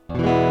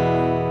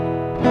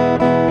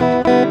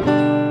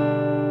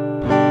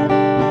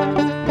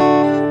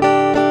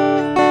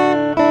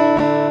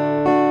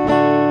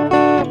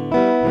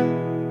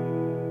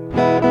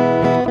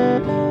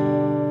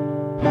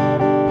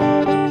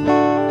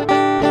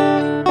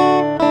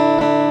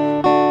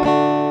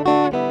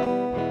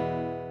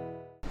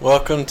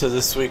Welcome to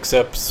this week's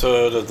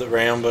episode of the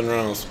Ramblin'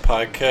 Reynolds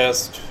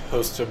podcast,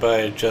 hosted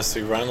by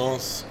Jesse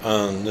Reynolds.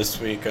 This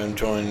week I'm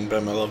joined by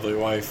my lovely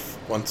wife,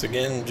 once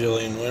again,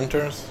 Jillian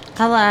Winters.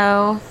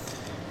 Hello.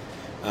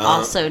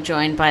 Also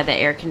joined by the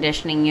air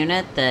conditioning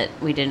unit that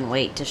we didn't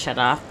wait to shut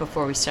off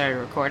before we started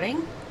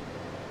recording.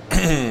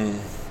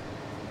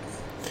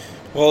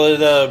 Well,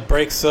 it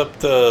breaks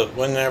up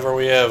whenever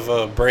we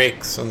have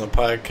breaks in the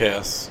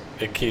podcast.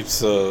 It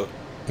keeps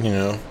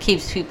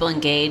keeps people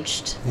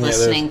engaged,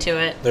 listening to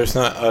it. There's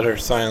not utter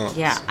silence.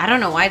 Yeah, I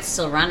don't know why it's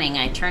still running.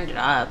 I turned it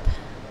up.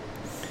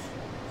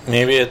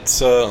 Maybe it's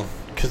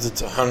because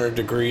it's 100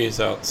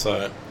 degrees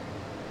outside.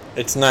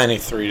 It's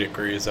 93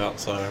 degrees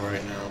outside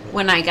right now. But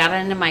when I got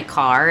into my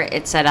car,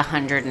 it said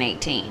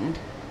 118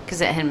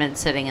 because it had been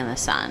sitting in the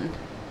sun.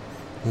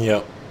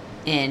 Yep.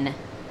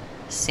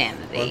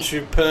 Insanity. Why don't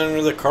you put it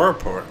under the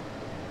carport?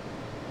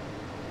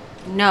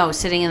 No,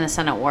 sitting in the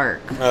sun at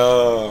work.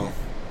 Oh.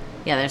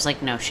 Yeah, there's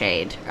no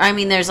shade. I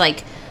mean, there's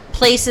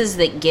places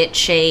that get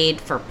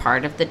shade for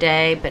part of the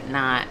day, but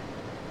not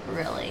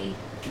really.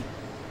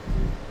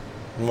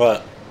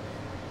 What?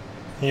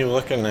 What are you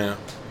looking at?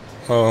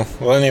 Oh,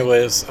 well,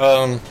 anyways,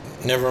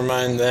 never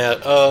mind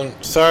that.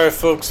 Sorry,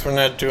 folks, for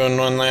not doing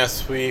one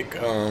last week.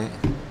 I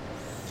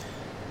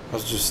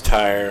was just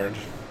tired,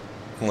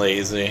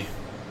 lazy.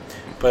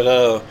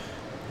 But,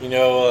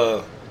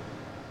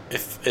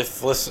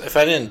 if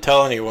I didn't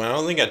tell anyone, I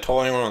don't think I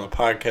told anyone on the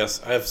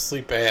podcast, I have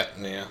sleep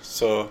apnea,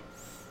 so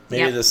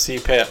maybe the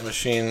CPAP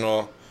machine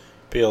will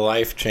be a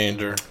life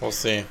changer. We'll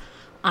see.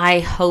 I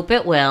hope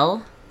it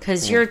will,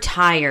 because you're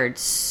tired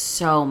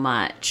so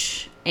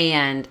much.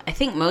 And I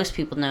think most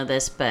people know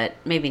this, but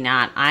maybe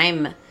not.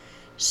 I'm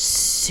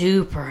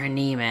super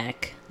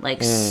anemic.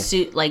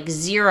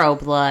 Zero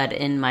blood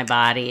in my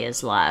body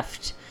is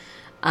left.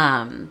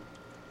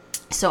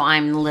 So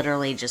I'm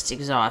literally just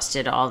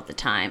exhausted all the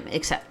time.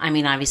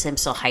 Obviously I'm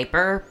still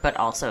hyper, but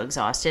also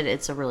exhausted.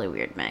 It's a really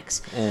weird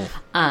mix.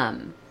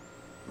 But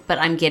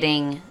I'm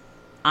getting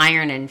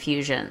iron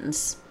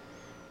infusions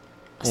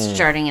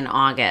starting in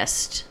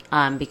August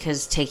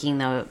because taking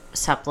the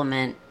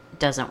supplement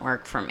doesn't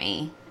work for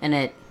me.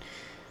 And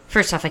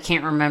first off, I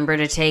can't remember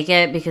to take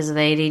it because of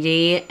the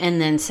ADD.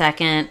 And then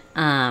second,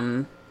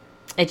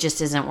 it just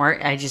isn't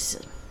work.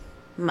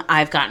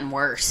 I've gotten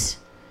worse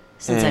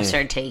since I've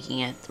started taking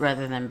it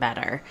rather than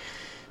better.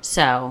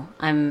 So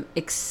I'm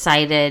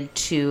excited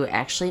to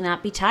actually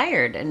not be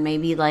tired and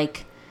maybe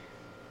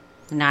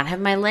not have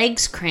my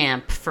legs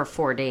cramp for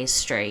 4 days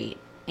straight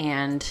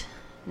and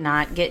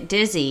not get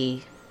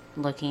dizzy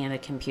looking at a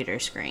computer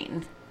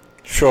screen.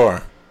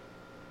 Sure.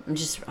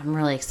 I'm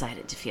really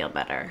excited to feel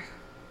better.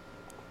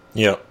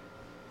 Yep.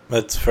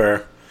 That's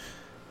fair.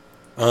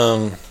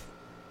 Yeah,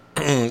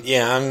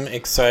 I'm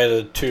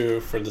excited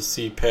too for the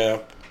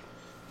CPAP.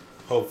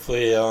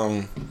 Hopefully,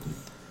 I'll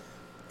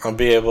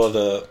be able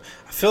to.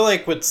 I feel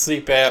like with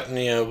sleep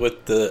apnea,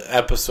 with the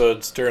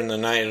episodes during the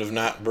night of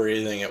not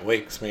breathing, it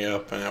wakes me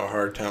up and I have a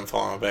hard time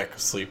falling back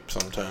asleep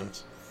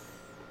sometimes.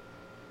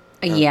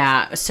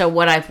 Yeah, so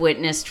what I've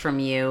witnessed from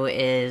you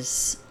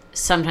is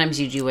sometimes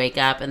you do wake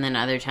up and then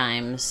other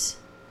times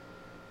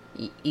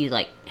you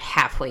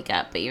half wake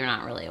up, but you're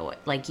not really awake.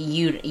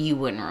 You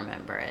wouldn't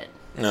remember it.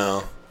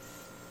 No.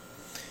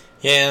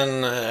 Yeah,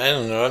 and I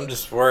don't know, I'm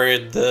just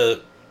worried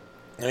that.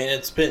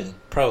 It's been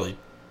probably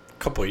a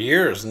couple of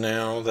years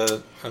now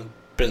that I've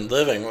been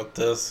living with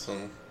this.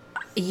 And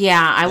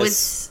yeah, I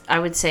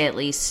would say at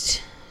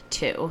least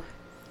 2.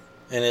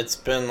 And it's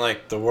been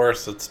the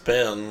worst it's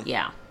been.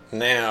 Yeah.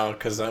 Now,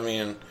 because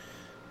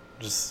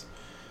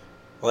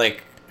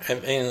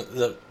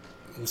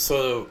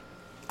so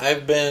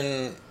I've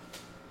been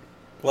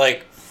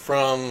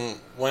from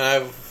when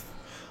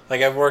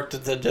I've worked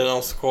at the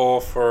dental school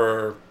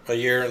for a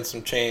year and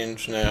some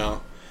change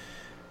now.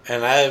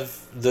 And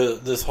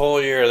this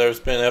whole year, there's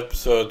been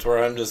episodes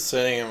where I'm just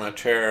sitting in my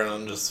chair and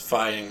I'm just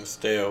fighting to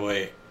stay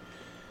awake.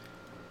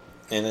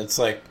 And it's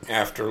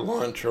after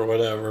lunch or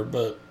whatever,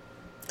 but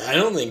I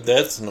don't think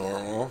that's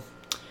normal.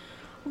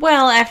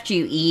 Well, after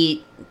you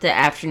eat, the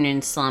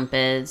afternoon slump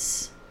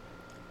is,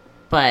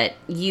 but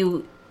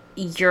you're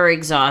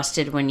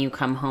exhausted when you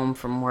come home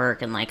from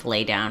work and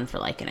lay down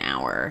for an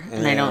hour.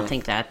 And I don't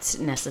think that's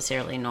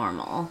necessarily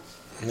normal.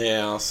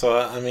 Yeah,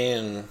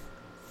 so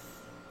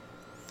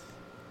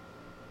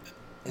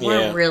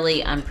we're a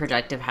really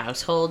unproductive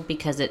household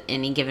because at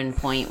any given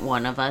point,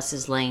 one of us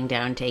is laying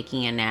down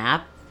taking a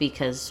nap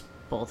because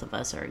both of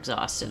us are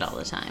exhausted all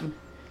the time.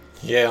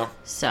 Yeah.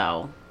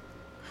 So,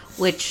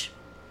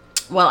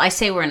 I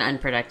say we're an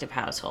unproductive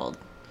household.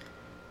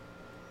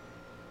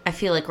 I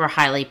feel like we're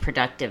highly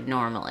productive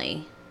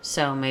normally.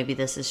 So maybe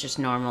this is just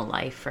normal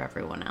life for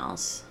everyone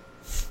else.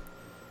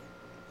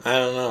 I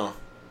don't know.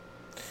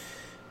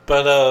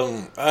 But,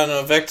 I don't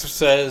know, I've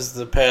exercised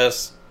the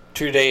past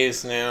 2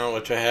 days now,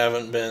 which I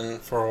haven't been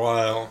for a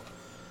while,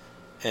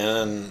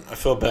 and I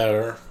feel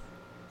better.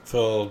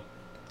 Feel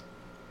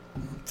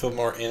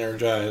more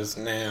energized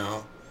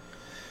now.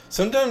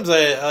 Sometimes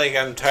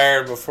I'm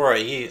tired before I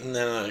eat, and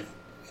then I'm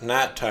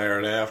not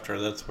tired after.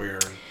 That's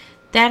weird.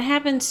 That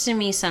happens to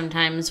me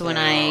sometimes when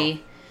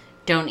I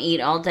don't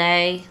eat all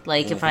day.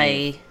 Like if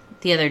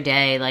the other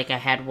day, like I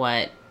had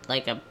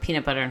like a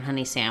peanut butter and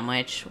honey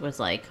sandwich was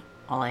like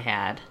all I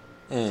had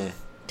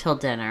till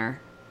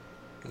dinner.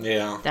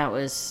 Yeah. That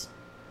was,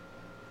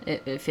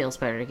 it feels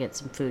better to get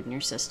some food in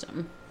your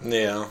system.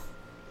 Yeah.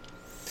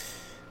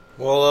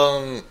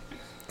 Well,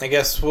 I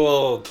guess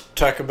we'll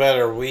talk about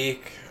our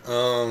week.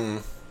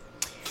 Well,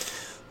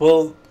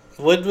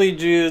 what did we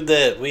do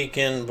that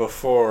weekend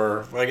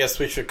before? I guess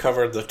we should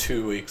cover the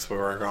 2 weeks we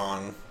were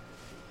gone.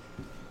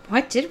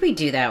 What did we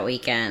do that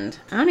weekend?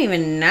 I don't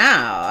even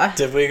know.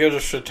 Did we go to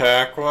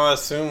Chautauqua? I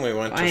assume we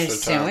went to Chautauqua. I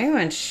assume we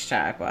went to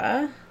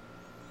Chautauqua.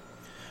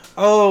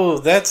 Oh,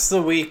 that's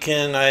the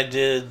weekend I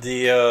did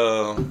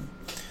the,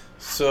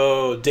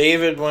 so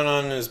David went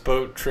on his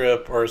boat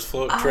trip, or his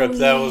float trip.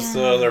 That was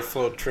the other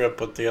float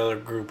trip with the other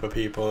group of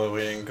people that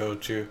we didn't go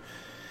to.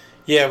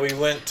 Yeah, we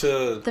went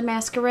to... The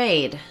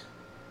Masquerade.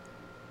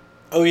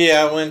 Oh,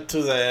 yeah, I went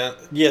to that.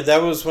 Yeah,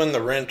 that was when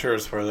the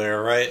renters were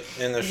there, right?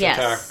 In the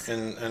Chautauqua,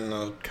 in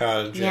the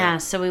cottage. Yeah,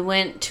 so we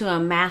went to a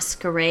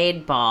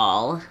masquerade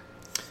ball.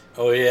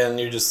 Oh, yeah, and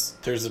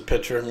there's a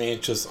picture of me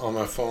just on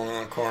my phone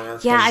in the corner.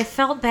 Yeah, I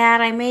felt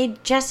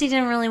bad. Jesse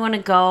didn't really want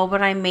to go,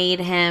 but I made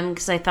him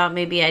because I thought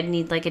maybe I'd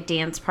need like a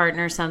dance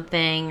partner or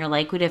something, or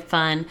like we'd have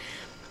fun.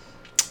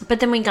 But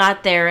then we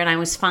got there and I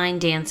was fine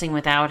dancing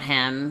without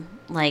him.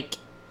 Like,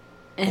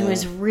 it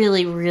was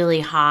really, really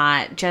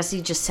hot.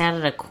 Jesse just sat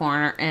at a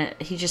corner and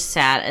he just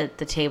sat at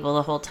the table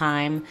the whole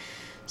time.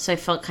 So I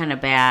felt kind of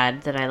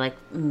bad that I like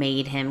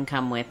made him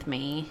come with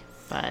me,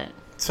 but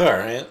it's all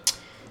right.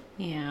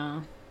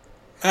 Yeah.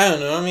 I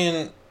don't know. I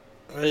mean,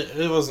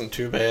 it wasn't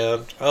too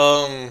bad.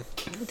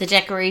 The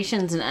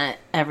decorations and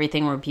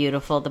everything were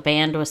beautiful. The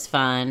band was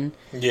fun.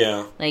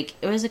 Yeah. Like,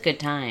 it was a good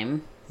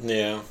time.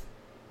 Yeah.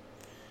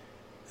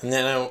 And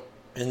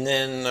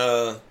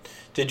then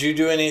did you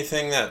do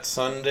anything that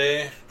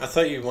Sunday? I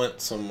thought you went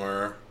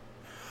somewhere.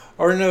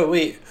 Or no,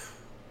 wait.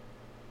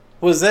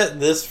 Was that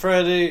this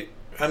Friday?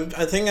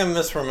 I think I'm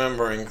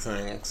misremembering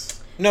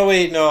things. No,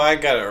 wait, no, I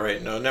got it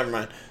right. No, never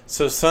mind.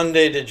 So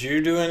Sunday, did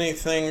you do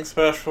anything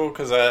special?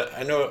 Because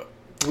I know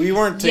we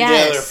weren't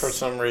together for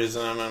some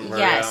reason. I remember.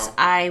 Yes,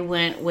 I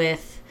went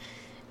with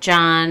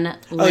John,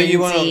 Lindsay. Oh, you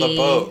went on the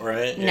boat,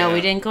 right? No,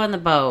 we didn't go on the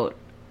boat.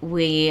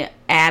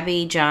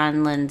 Abby,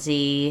 John,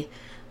 Lindsay,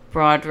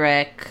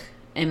 Broderick,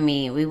 and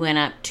me. We went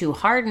up to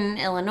Hardin,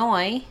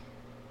 Illinois.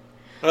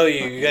 Oh,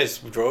 you guys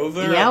drove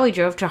there? Yeah, we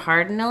drove to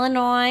Hardin,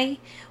 Illinois.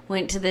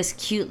 Went to this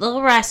cute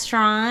little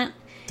restaurant.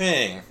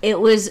 Dang.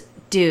 It was,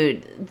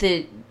 dude,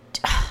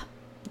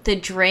 the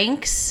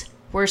drinks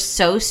were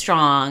so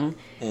strong,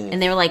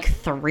 and they were like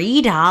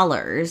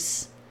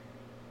 $3.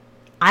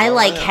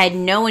 I had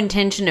no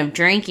intention of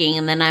drinking,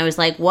 and then I was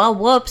like, well,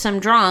 whoops, I'm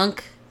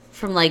drunk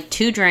from like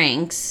 2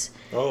 drinks.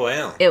 Oh,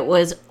 wow. It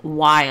was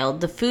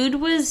wild. The food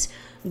was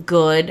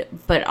good,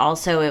 but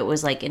also it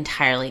was like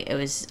it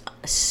was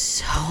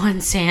so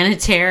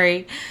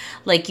unsanitary.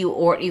 Like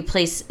you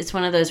place, it's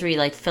one of those where you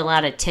like fill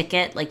out a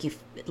ticket,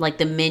 like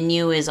the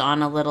menu is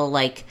on a little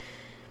like,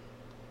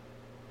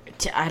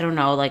 I don't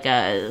know, like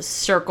a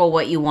circle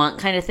what you want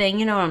kind of thing.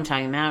 You know what I'm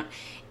talking about?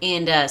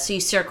 And so you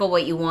circle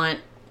what you want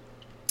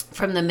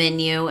from the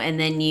menu, and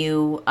then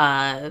you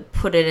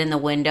put it in the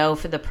window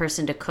for the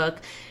person to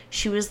cook.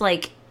 She was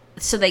like,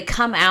 so they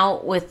come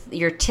out with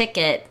your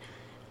ticket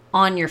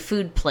on your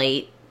food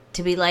plate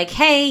to be like,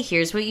 hey,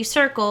 here's what you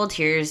circled,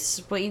 here's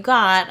what you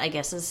got. I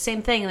guess it's the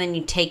same thing. And then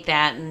you take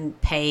that and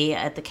pay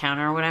at the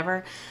counter or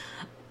whatever.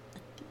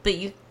 But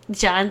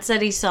John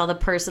said he saw the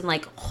person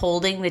like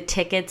holding the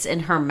tickets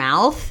in her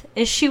mouth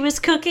as she was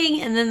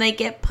cooking, and then they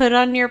get put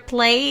on your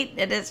plate,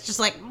 and it's just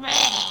like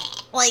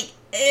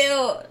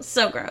ew,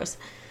 so gross.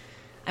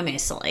 I mean, I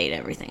still ate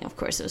everything. Of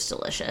course, it was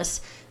delicious.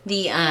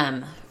 The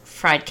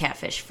fried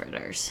catfish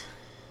fritters.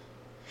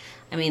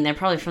 I mean, they're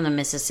probably from the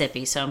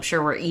Mississippi, so I'm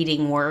sure we're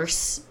eating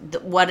worse.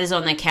 What is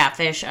on the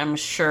catfish, I'm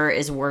sure,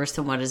 is worse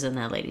than what is in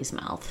that lady's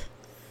mouth.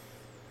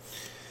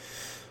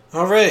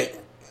 All right,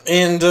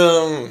 and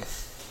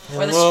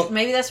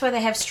maybe that's why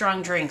they have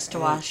strong drinks to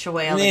wash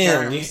away all the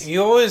germs.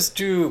 You always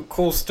do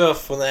cool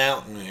stuff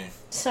without me.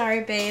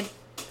 Sorry, babe.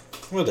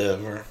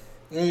 Whatever.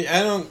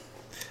 I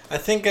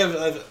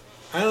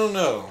don't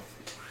know.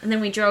 And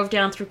then we drove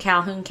down through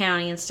Calhoun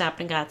County and stopped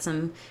and got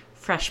some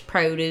fresh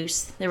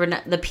produce.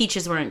 The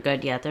peaches weren't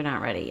good yet. They're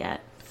not ready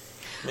yet.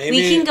 Maybe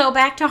we can go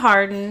back to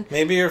Hardin.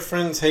 Maybe your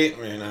friends hate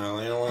me now.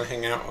 They don't want to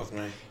hang out with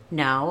me.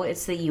 No,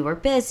 it's that you were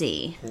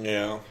busy.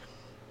 Yeah.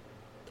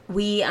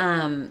 We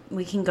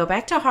can go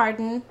back to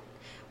Hardin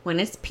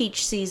when it's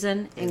peach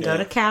season and go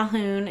to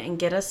Calhoun and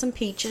get us some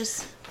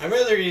peaches. I'd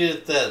rather eat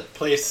at that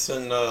place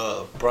in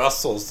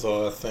Brussels,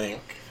 though, I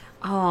think.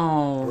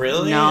 Oh.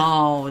 Really?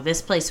 No,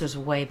 this place was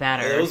way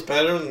better. It was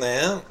better than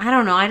that? I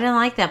don't know. I didn't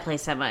like that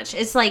place that much.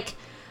 It's like,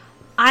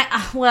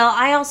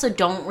 I also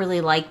don't really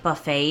like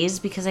buffets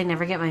because I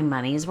never get my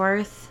money's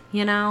worth,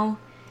 you know?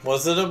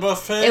 Was it a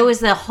buffet? It was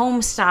the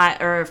home style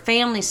or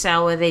family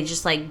style where they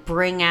just like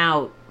bring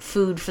out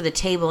food for the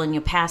table and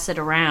you pass it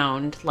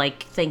around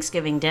like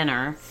Thanksgiving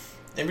dinner.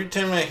 Every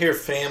time I hear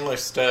family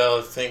style,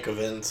 I think of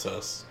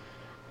incest.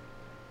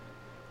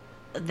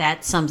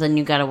 That's something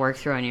you got to work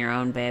through on your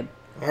own, babe.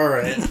 All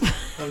right.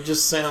 It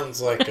just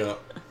sounds like a...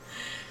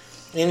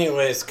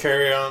 Anyways,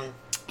 carry on.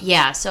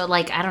 Yeah, so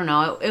like, I don't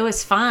know. It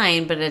was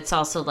fine, but it's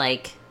also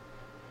like,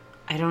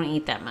 I don't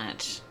eat that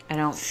much. I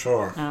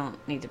don't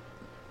need to...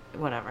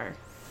 Whatever.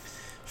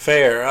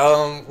 Fair.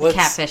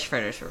 Catfish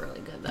fritters were really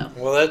good, though.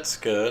 Well, that's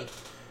good.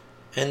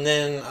 And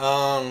then,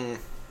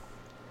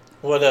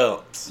 what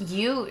else?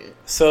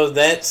 So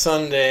that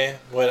Sunday,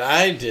 what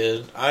I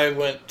did, I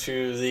went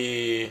to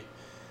the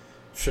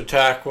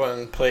Chautauqua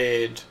and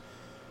played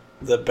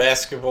the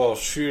basketball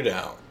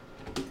shootout.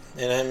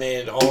 And I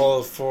made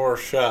all of 4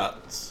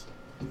 shots.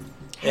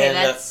 Hey, and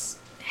that's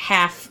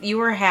half. You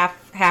were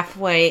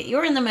halfway. You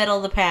were in the middle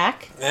of the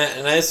pack.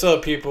 And I saw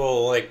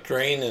people like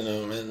draining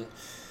them,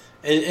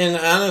 and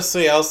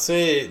honestly, I'll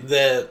say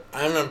that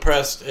I'm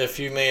impressed if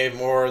you made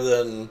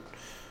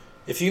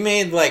if you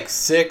made like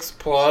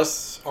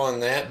 6+ on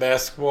that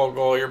basketball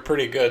goal, you're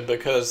pretty good,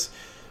 because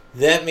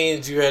that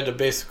means you had to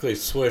basically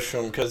swish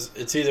them, because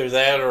it's either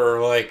that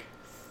or like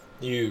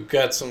you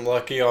got some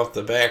lucky off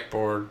the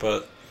backboard,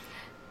 but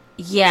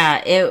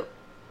yeah,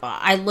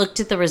 I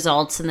looked at the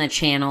results in the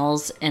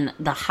channels, and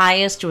the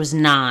highest was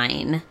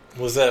 9.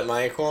 Was that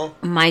Michael?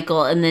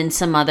 Michael, and then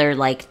some other,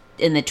 like,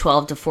 in the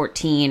 12 to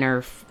 14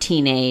 or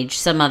teenage,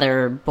 some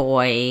other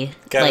boy.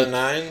 Got like, a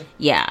 9?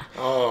 Yeah.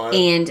 Oh.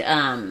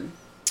 And,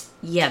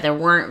 yeah, there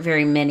weren't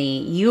very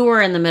many. You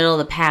were in the middle of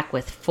the pack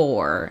with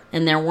 4,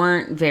 and there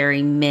weren't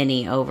very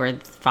many over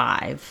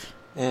 5.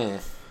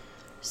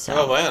 So.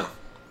 Oh, wow.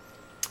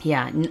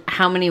 Yeah.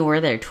 How many were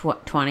there?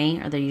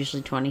 20? Are there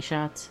usually 20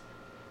 shots?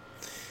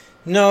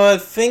 No, I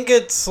think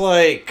it's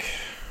like...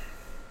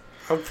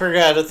 I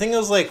forgot. I think it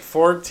was like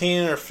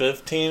 14 or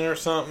 15 or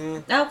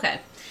something.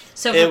 Okay.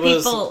 So for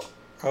people...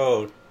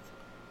 Oh,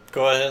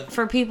 go ahead.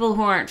 For people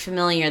who aren't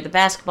familiar, the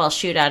basketball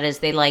shootout is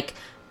they, like,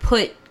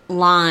 put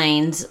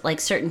lines,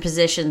 like, certain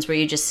positions where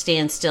you just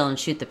stand still and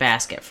shoot the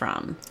basket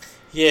from.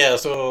 Yeah,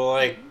 so,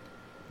 like,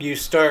 you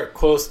start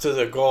close to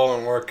the goal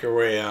and work your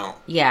way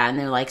out. Yeah, and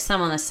they're, like,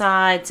 some on the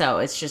side, so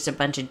it's just a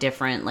bunch of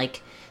different,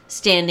 like...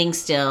 standing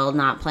still,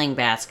 not playing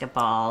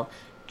basketball,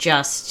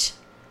 just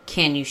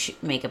can you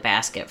make a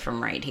basket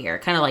from right here?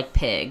 Kind of like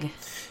pig.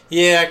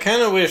 Yeah, I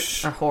kind of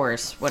wish... Or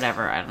horse,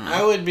 whatever, I don't know.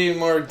 I would be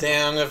more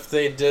down if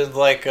they did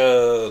like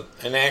an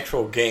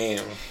actual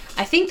game.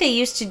 I think they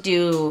used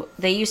to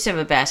have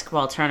a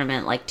basketball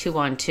tournament, like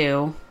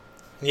 2-on-2.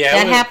 Yeah,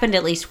 that happened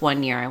at least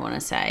one year, I want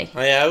to say.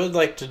 Oh, yeah, I would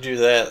like to do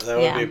that. That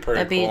would be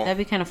pretty cool. That'd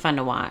be kind of fun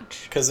to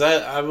watch. Because I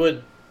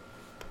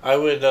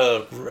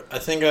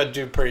think I'd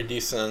do pretty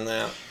decent in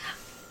that.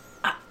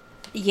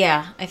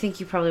 Yeah, I think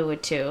you probably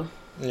would too.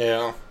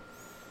 Yeah.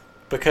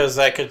 Because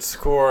I could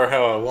score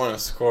how I want to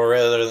score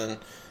rather than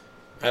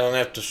I don't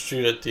have to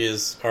shoot at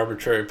these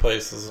arbitrary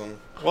places.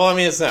 Well, I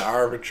mean, it's not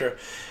arbitrary.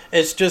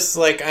 It's just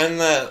like I'm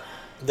not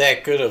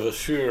that good of a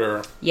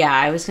shooter. Yeah,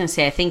 I was going to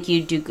say, I think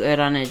you'd do good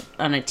on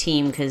a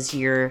team because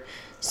you're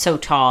so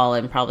tall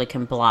and probably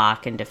can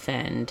block and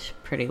defend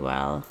pretty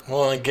well.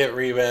 Well, and get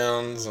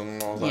rebounds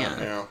and all that.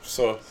 Yeah.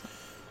 So,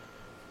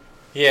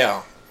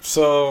 yeah.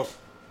 So...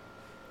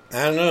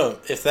 I don't know.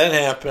 If that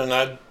happened,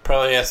 I'd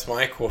probably ask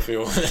Michael if he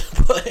wanted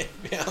to play,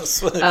 to be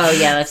honest with you. Oh,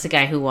 yeah, that's the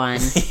guy who won.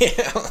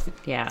 Yeah.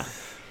 Yeah.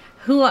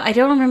 I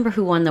don't remember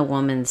who won the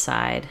woman's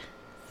side.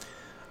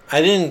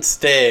 I didn't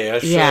stay. I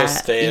should have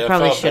stayed. You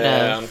probably should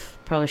have.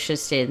 Probably should have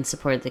stayed and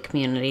supported the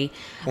community.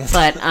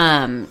 But,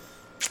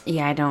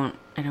 yeah, I don't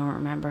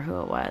remember who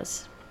it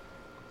was.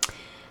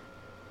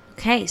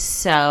 Okay,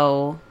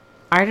 so...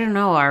 I don't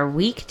know, our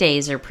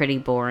weekdays are pretty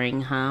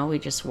boring, huh? We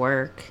just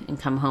work and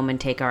come home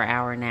and take our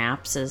hour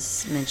naps,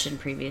 as mentioned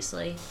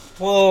previously.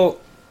 Well,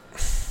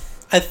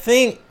 I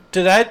think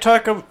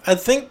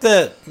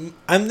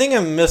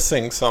I'm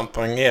missing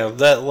something. Yeah,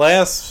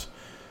 the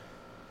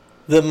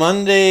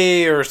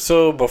Monday or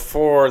so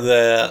before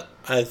that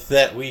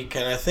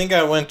weekend, I think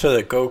I went to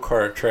the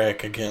go-kart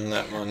track again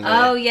that Monday.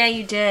 Oh, yeah,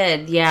 you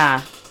did.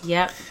 Yeah.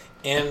 Yep.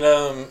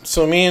 And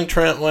so me and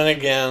Trent went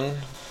again.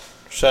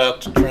 Shout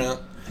out to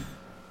Trent.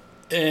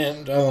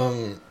 And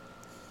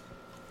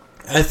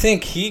I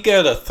think he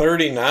got a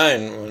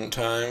 39 one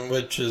time,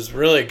 which is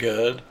really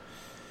good.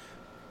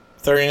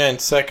 39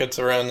 seconds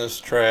around this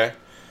track.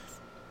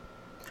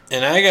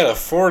 And I got a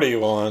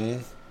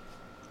 41,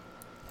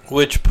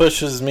 which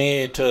pushes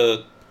me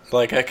to,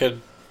 like,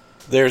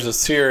 there's a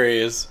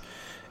series,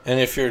 and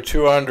if you're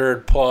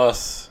 200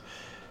 plus,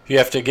 you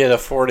have to get a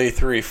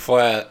 43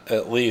 flat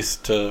at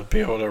least to be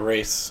able to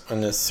race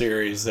in this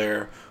series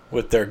there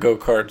with their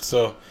go-kart.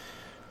 So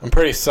I'm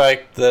pretty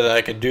psyched that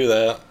I could do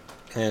that.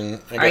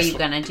 And Are you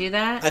going to do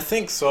that? I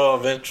think so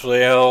eventually.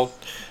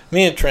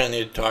 Me and Trent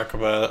need to talk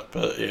about it,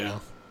 but yeah.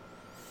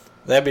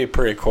 That'd be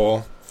pretty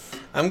cool.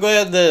 I'm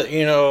glad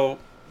that,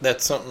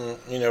 that's something,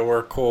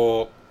 we're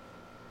cool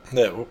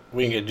that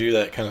we can do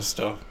that kind of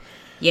stuff.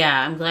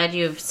 Yeah, I'm glad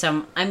you have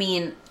some. I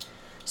mean,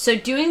 so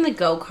doing the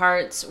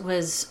go-karts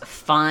was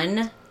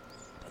fun.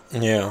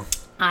 Yeah.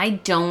 I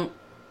didn't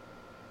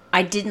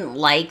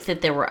like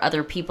that there were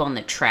other people on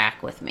the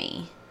track with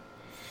me.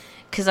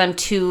 Because I'm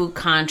too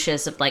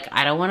conscious of, like,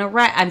 I don't want to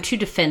ride. I'm too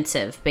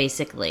defensive,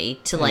 basically,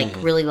 to,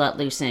 like, really let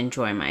loose and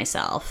enjoy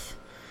myself.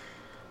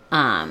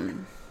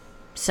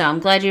 So I'm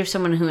glad you have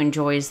someone who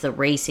enjoys the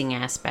racing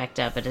aspect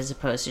of it as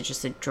opposed to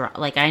just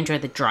like, I enjoy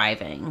the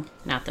driving,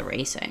 not the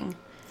racing.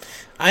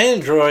 I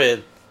enjoy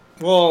it.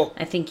 Well,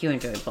 I think you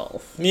enjoy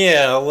both.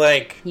 yeah,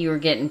 like... You were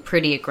getting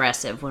pretty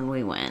aggressive when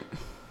we went.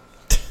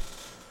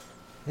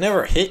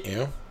 Never hit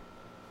you.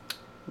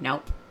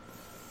 Nope.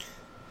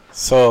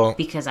 So...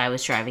 Because I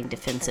was driving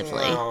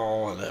defensively.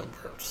 Oh, whatever.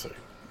 So,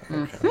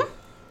 okay.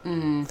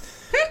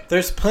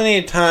 There's plenty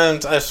of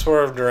times I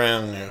swerved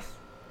around you.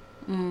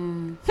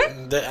 I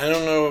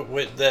don't know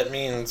what that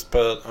means,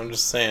 but I'm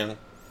just saying.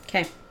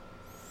 Okay.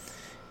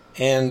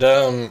 And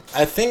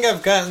I think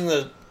I've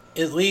gotten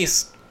at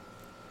least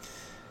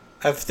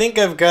I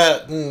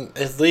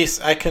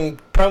can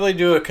probably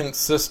do a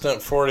consistent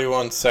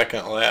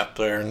 41-second lap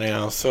there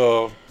now.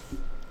 So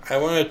I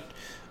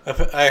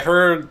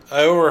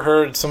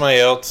overheard somebody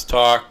else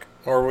talk,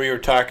 or we were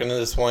talking to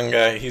this one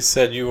guy. He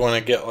said you want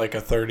to get like a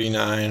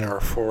 39 or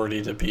a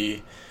 40 to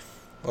be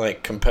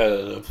like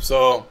competitive.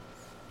 So,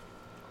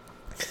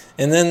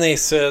 and then they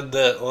said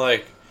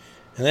that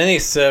he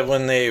said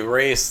when they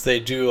race they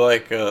do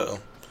like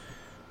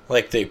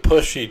they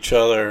push each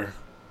other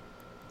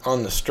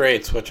on the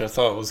straights, which I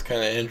thought was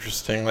kind of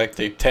interesting. Like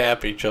they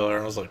tap each other.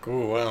 I was like,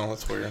 ooh, wow,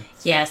 that's weird.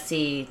 Yeah,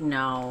 see,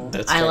 no.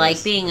 Yeah.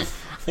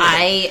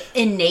 I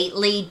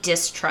innately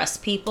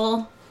distrust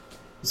people.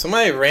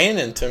 Somebody ran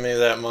into me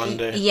that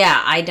Monday.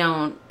 Yeah, I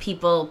don't.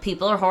 People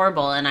are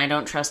horrible, and I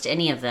don't trust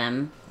any of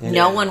them. Yeah.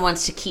 No one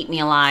wants to keep me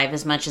alive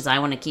as much as I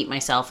want to keep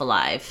myself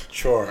alive.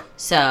 Sure.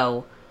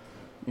 So,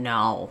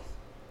 no.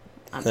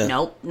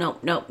 Yeah.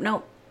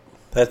 Nope.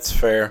 That's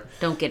fair.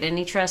 Don't get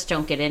any trust.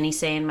 Don't get any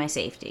say in my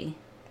safety.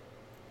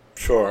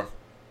 Sure.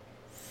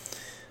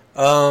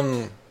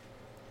 So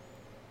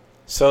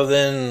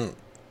then,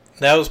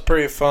 that was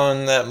pretty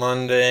fun that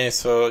Monday.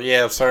 So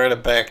yeah, sorry to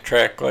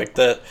backtrack like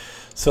that.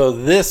 So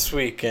this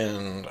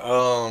weekend,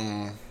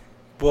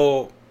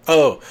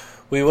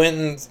 we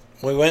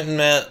went and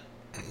met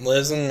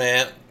Liz and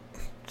Matt,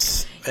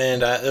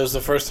 and it was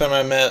the first time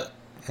I met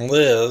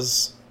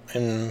Liz,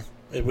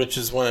 which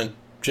is one of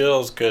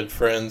Jill's good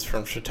friends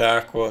from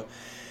Chautauqua.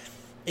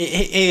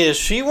 Is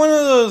she one of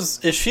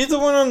those? Is she the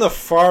one on the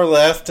far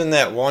left in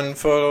that one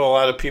photo a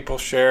lot of people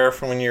share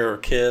from when you were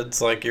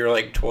kids? Like you're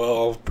like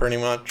 12, pretty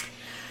much.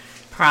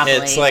 Probably.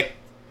 It's like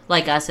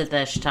us at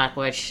the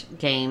Chautauqua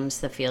games,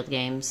 the field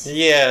games.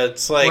 Yeah,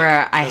 it's like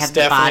where I have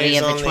the body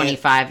of a Stephanie's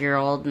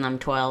 25-year-old and I'm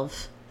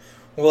 12.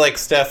 Well, like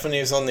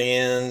Stephanie's on the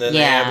end, and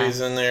Yeah.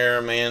 Abby's in there,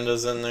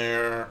 Amanda's in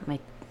there.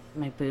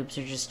 My boobs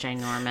are just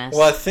ginormous.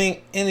 Well, I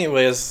think,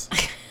 anyways,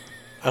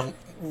 I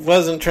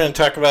wasn't trying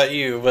to talk about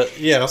you, but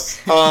yes.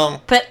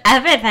 But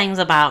everything's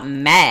about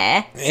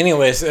me.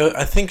 Anyways,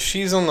 I think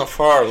she's on the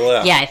far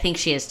left. Yeah, I think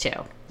she is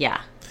too.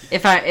 Yeah,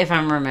 if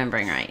I'm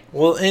remembering right.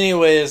 Well,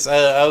 anyways,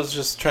 I was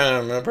just trying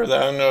to remember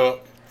that. I know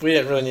we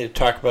didn't really need to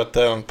talk about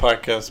that on the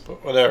podcast,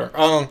 but whatever.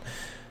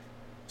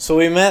 So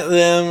we met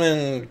them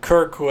in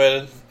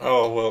Kirkwood.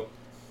 Oh, well,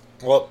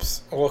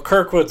 whoops. Well,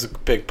 Kirkwood's a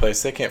big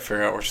place. They can't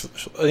figure out where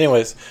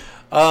anyways,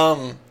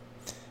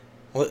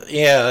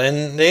 yeah,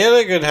 and they had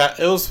a good...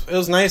 it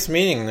was nice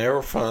meeting. They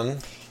were fun.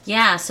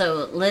 Yeah,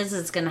 so Liz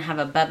is going to have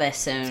a bubba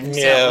soon. So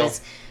Yeah. it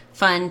was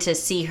fun to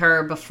see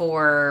her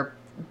before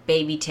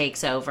baby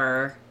takes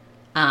over.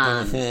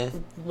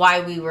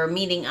 Why we were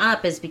meeting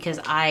up is because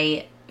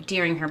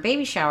during her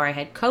baby shower, I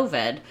had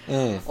COVID.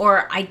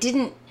 Or I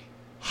didn't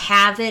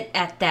have it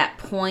at that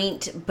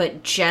point,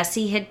 but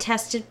Jesse had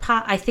tested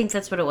I think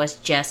that's what it was.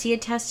 Jesse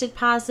had tested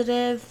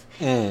positive.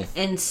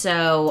 And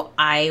so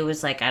I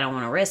was like, I don't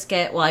want to risk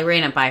it. Well, I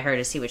ran up by her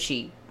to see what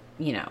she,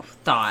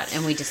 thought,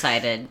 and we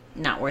decided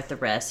not worth the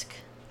risk.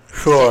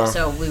 Sure.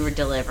 So we were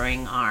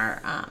delivering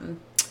our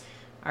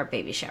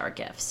baby shower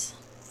gifts.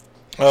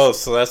 Oh,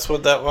 so that's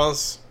what that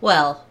was?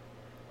 Well,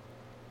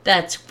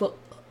 that's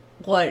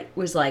what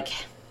was like,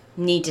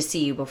 need to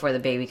see you before the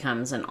baby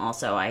comes, and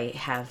also I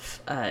have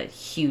a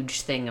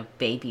huge thing of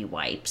baby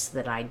wipes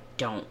that I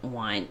don't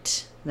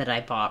want, that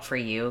I bought for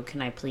you.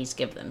 Can I please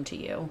give them to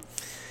you?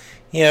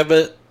 Yeah,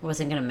 but... I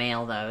wasn't going to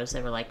mail those.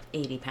 They were like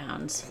 80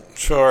 pounds.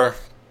 Sure.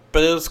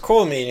 But it was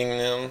cool meeting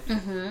them.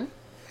 Mm-hmm.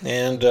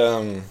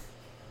 And,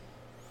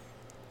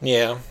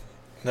 yeah,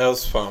 that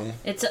was fun.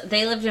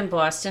 They lived in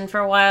Boston for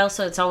a while,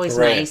 so it's always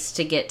Right. nice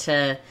to get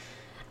to...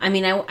 I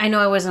mean, I know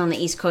I wasn't on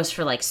the East Coast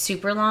for, like,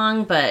 super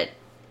long, but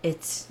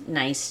it's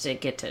nice to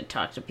get to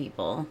talk to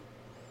people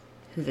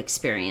who've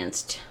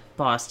experienced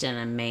Boston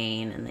and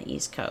Maine and the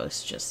East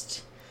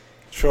Coast.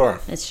 Sure.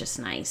 It's just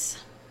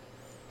nice.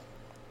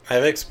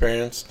 I've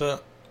experienced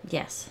it.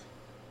 Yes.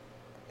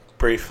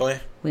 Briefly.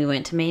 We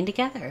went to Maine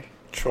together.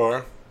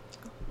 Sure.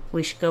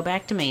 We should go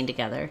back to Maine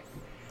together.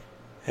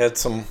 Had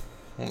some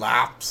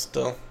laps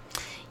still.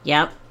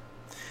 Yep.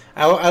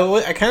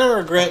 I kind of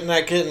regret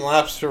not getting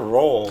lobster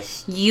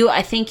rolls.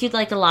 I think you'd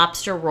like a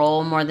lobster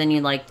roll more than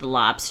you like the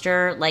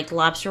lobster. Like,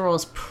 lobster roll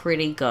is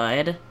pretty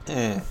good.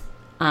 You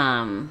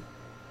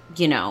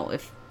know,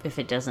 if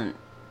it doesn't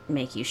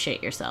make you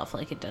shit yourself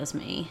like it does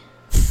me.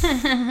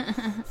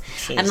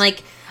 I'm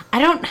like,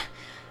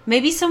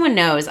 maybe someone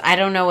knows. I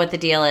don't know what the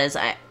deal is.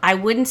 I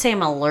wouldn't say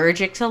I'm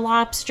allergic to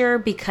lobster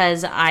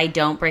because I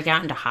don't break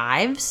out into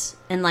hives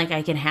and like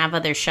I can have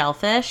other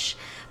shellfish,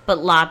 but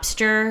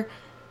lobster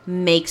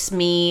makes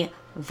me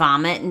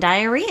vomit and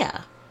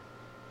diarrhea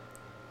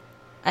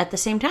at the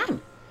same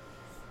time.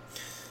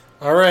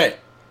 All right.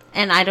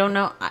 And I don't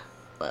know.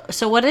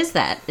 So what is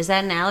that? Is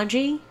that an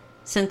allergy?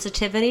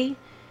 Sensitivity?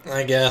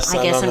 I guess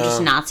I'm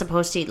just not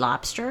supposed to eat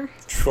lobster.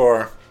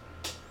 Sure.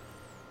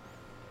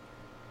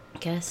 I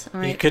guess.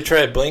 All right. You could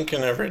try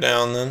blinking every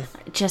now and then.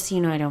 Just so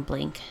you know, I don't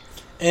blink.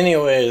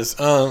 Anyways,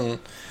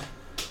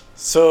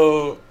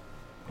 so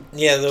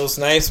yeah, it was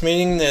nice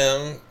meeting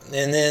them,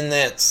 and then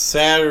that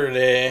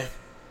Saturday,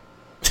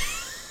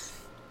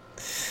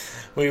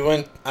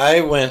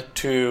 I went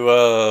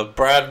to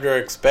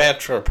Broderick's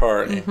bachelor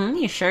party. Mm-hmm,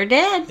 you sure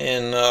did.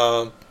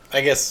 And I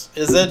guess,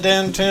 is that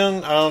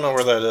downtown? I don't know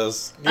where that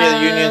is.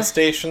 Yeah, Union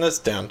Station. That's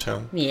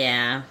downtown.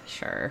 Yeah,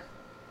 sure.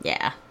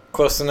 Yeah.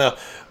 Close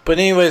enough. But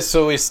anyway,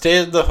 so we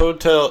stayed at the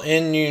hotel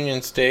in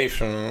Union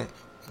Station,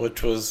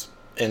 which was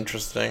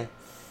interesting.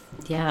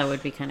 Yeah, that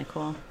would be kind of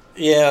cool.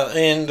 Yeah,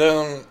 and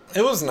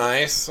it was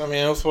nice. I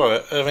mean,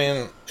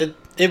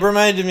 it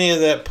reminded me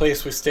of that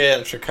place we stayed at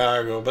in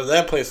Chicago, but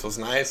that place was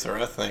nicer,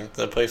 I think,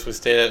 the place we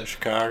stayed at in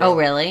Chicago. Oh,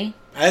 really?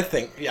 I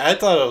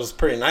thought it was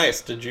pretty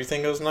nice. Did you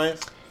think it was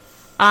nice?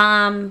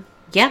 Yeah,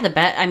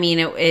 I mean,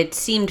 it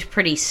seemed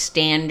pretty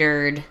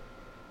standard,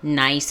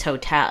 nice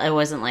hotel. It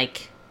wasn't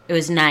like, it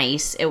was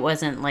nice. It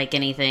wasn't like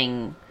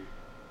anything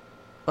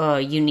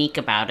unique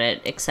about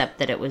it, except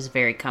that it was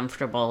very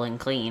comfortable and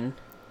clean.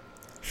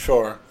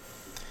 Sure.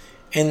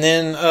 And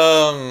then,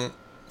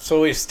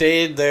 so we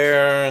stayed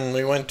there, and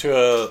we went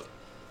to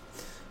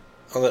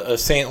a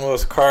St.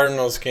 Louis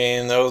Cardinals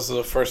game. That was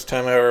the first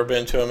time I've ever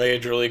been to a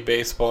Major League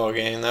Baseball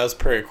game. That was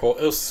pretty cool.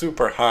 It was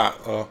super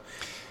hot, though.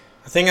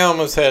 I think I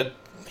almost had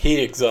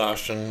heat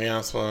exhaustion, to be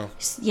honest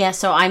with you. Yeah,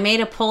 so I made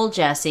a poll,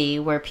 Jesse,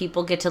 where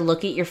people get to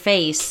look at your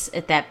face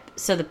at that.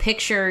 So the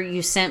picture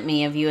you sent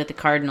me of you at the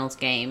Cardinals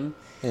game.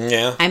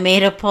 Yeah. I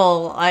made a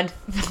poll on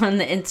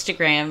the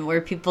Instagram where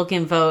people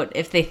can vote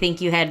if they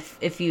think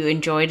if you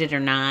enjoyed it or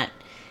not,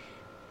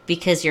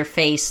 because your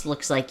face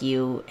looks like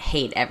you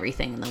hate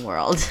everything in the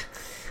world.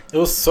 It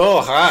was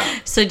so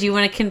hot. So do you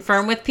want to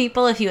confirm with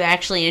people if you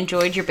actually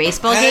enjoyed your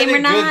baseball game or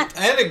not?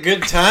 I had a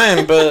good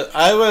time, but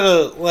I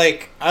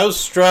was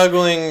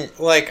struggling,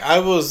 I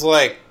was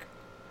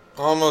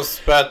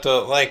almost about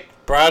to,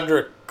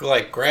 Broderick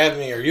grabbed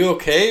me. Are you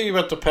okay? You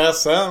about to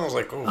pass out? And I was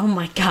like, oh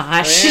my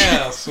gosh.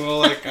 Yeah,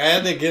 so I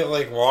had to get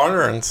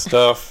water and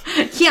stuff.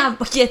 Yeah,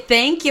 but you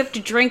think you have to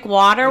drink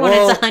water when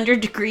it's 100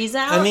 degrees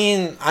out? I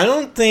mean, I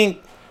don't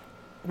think.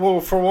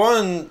 Well, for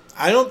one,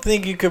 I don't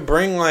think you could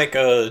bring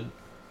a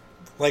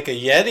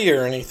Yeti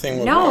or anything.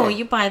 With no, water.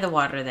 You buy the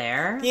water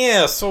there.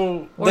 Yeah,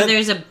 so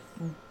there's a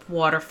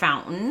water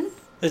fountain.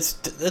 That's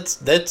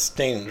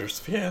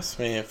dangerous if you ask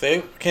me. If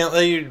they can't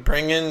let you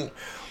bring in.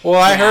 Well,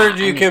 I heard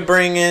you could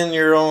bring in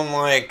your own,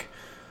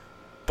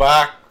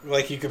 box,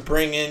 you could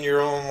bring in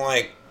your own,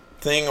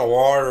 thing of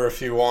water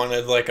if you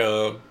wanted,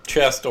 a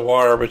chest of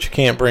water, but you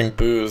can't bring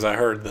booze. I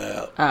heard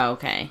that. Oh,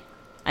 okay.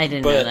 I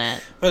didn't know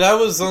that. But I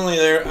was only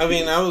there, I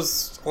mean, I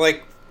was,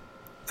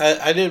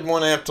 I didn't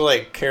want to have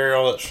to, carry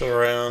all that shit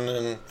around,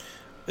 and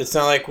it's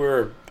not like we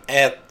were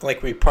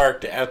we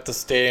parked at the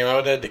stadium. I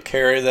would have had to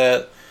carry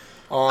that.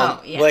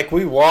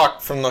 We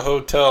walked from the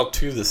hotel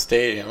to the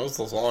stadium. It was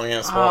a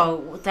long-ass walk.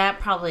 Oh, that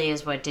probably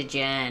is what did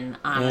you in,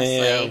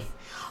 honestly. Yeah.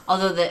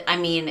 Although,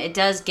 it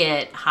does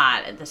get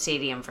hot at the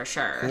stadium for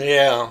sure.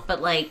 Yeah.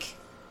 But,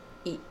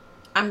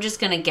 I'm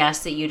just going to guess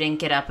that you didn't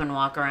get up and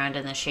walk around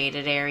in the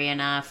shaded area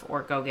enough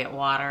or go get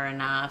water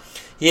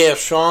enough. Yeah,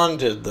 Sean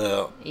did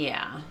that.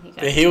 Yeah.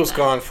 He was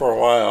gone for a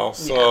while,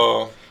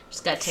 so... Yeah.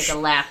 Just got to take a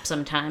lap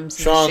sometimes.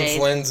 Sean's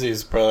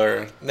Lindsay's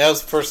brother. That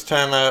was the first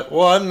time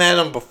I met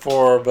him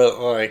before,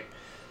 but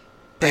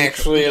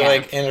actually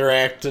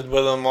interacted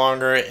with him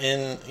longer.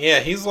 And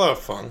yeah, he's a lot of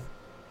fun.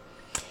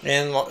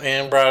 And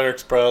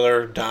Broderick's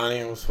brother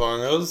Donnie was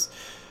fun.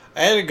 I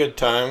had a good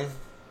time.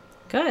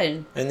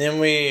 Good. And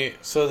then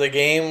so the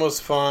game was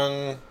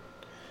fun.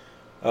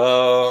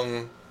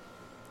 I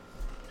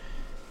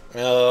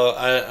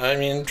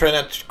mean, try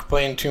not to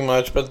complain too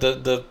much, but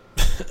the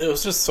it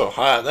was just so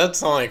hot. That's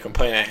the only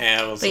complaint I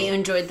have. But you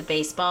enjoyed the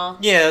baseball?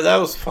 Yeah, that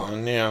was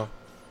fun, yeah.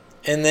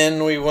 And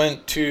then we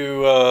went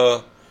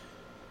to,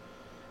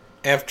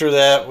 after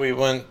that, we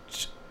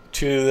went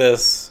to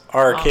this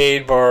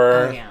arcade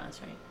bar. Oh, yeah, that's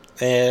right.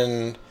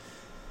 And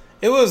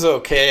it was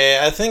okay.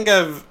 I think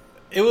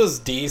it was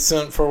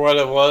decent for what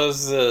it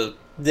was. The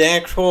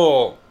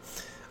actual,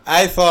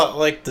 I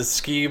thought, the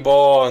skee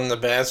ball and the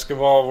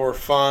basketball were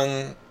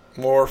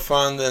more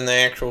fun than the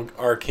actual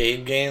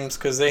arcade games,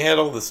 because they had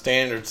all the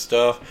standard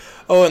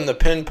stuff. Oh, and the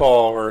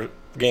pinball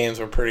games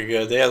were pretty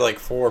good. They had like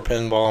 4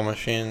 pinball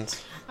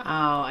machines. Oh,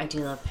 I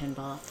do love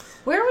pinball.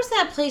 Where was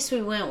that place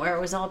we went where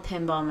it was all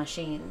pinball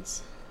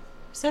machines?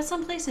 Was that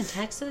someplace in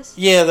Texas?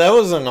 Yeah, that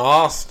was in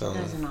Austin.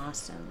 That was in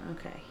Austin.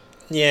 Okay.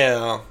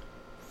 Yeah.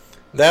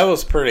 That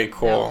was pretty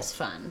cool. That was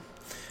fun.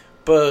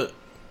 But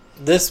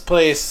this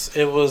place,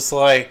 it was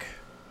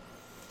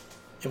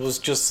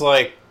just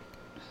like,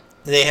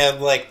 they had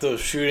like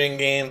those shooting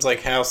games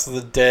like House of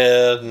the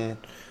Dead and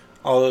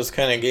all those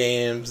kind of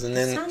games. And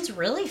then, sounds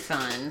really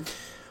fun.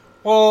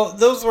 Well,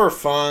 those were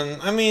fun.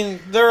 I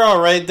mean, they're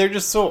alright. They're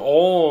just so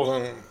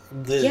old and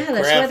yeah,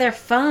 that's why they're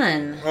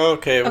fun.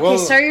 Okay, well,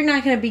 so you're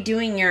not going to be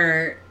doing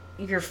your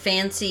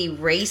fancy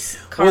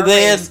race car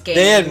games.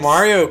 They had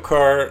Mario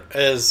Kart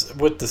as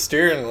with the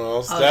steering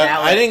wheels. Oh,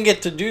 I didn't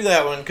get to do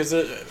that one because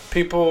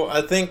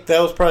I think that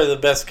was probably the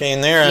best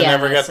game there. I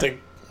never got to.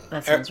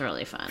 That sounds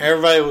really fun.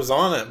 Everybody was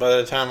on it by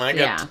the time I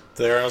got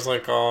there. I was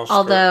like, oh.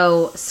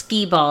 Although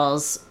skee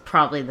ball's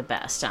probably the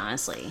best,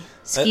 honestly.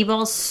 Skee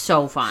ball's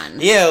so fun.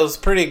 Yeah, it was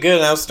pretty good.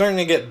 I was starting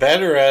to get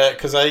better at it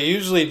because I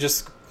usually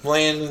just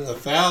land in the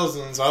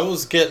thousands. I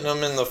was getting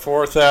them in the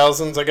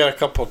 4,000s. I got a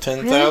couple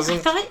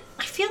 10,000. Really?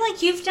 I feel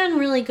like you've done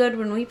really good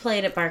when we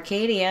played at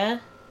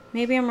Barcadia.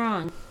 Maybe I'm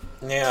wrong.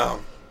 Yeah.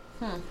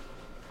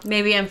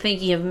 Maybe I'm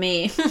thinking of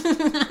me.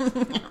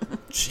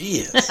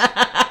 Jeez.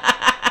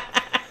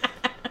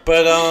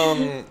 But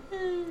no,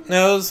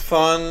 it was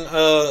fun.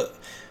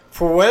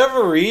 For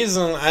whatever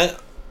reason,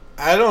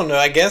 I don't know.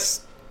 I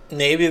guess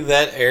maybe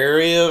that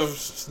area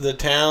of the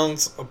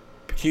town's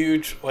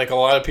huge. Like a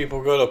lot of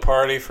people go to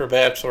party for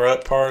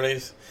bachelorette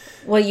parties.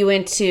 Well, you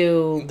went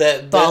to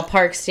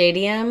Ballpark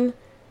Stadium?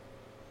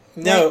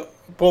 No.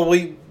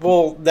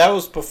 Well, that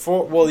was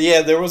before. Well,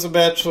 yeah, there was a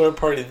bachelor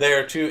party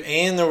there too,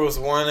 and there was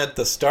one at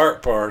the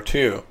Start Bar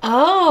too.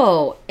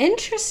 Oh,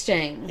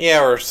 interesting.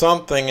 Yeah, or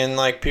something, and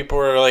like people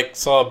were like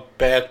saw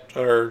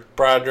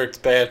Broderick's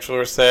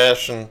bachelor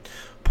sesh and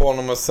pulled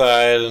him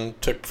aside and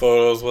took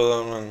photos with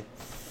him and.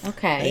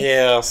 Okay.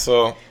 Yeah,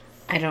 so.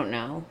 I don't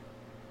know.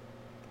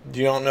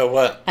 You don't know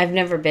what? I've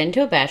never been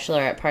to a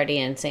bachelorette party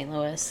in St.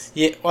 Louis.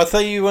 Yeah, well, I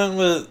thought you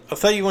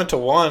went to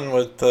one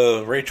with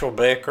Rachel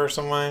Bick or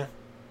something.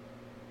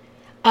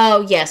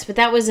 Oh, yes, but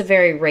that was a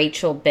very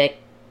Rachel Bick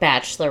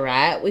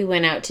bachelorette. We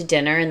went out to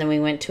dinner, and then we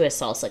went to a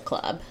salsa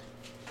club.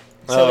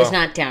 So it was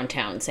not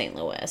downtown St.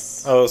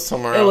 Louis. Oh, it was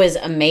somewhere else. It was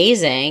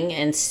amazing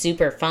and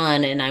super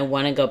fun, and I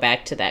want to go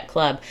back to that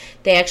club.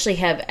 They actually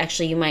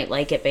you might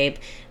like it, babe.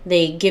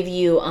 They give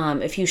you,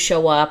 if you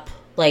show up,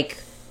 like,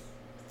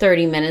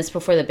 30 minutes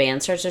before the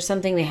band starts or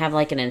something, they have,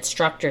 like, an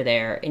instructor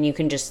there, and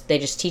they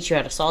just teach you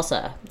how to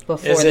salsa before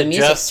the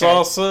music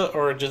starts. Is it just salsa,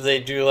 or do they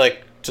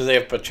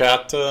have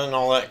bachata and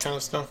all that kind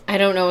of stuff? I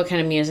don't know what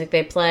kind of music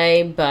they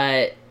play,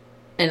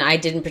 and I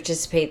didn't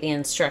participate in the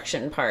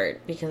instruction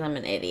part because I'm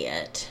an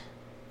idiot.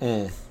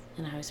 And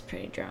I was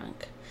pretty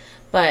drunk.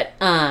 But,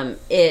 I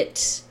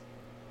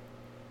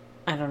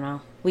don't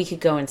know. We could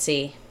go and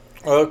see.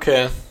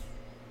 Okay.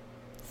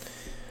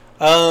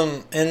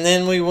 And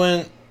then we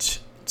went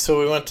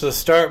to the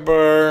Start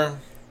Bar,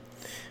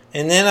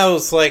 and then I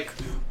was like,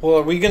 well,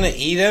 are we going to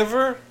eat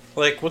ever?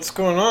 Like, what's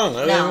going on?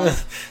 No.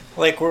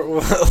 Like, we're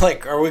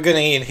like, are we going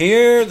to eat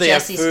here? They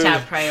Jesse's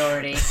top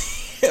priority.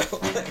 Yeah,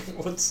 like,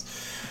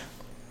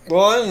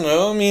 well, I don't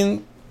know. I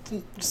mean,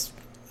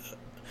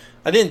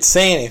 I didn't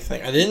say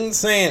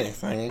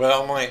anything,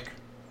 but I'm like,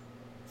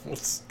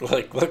 what's,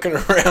 like, looking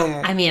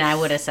around. I mean, I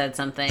would have said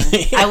something.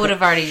 Yeah. I would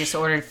have already just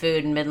ordered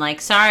food and been like,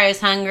 sorry, I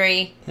was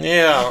hungry.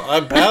 Yeah,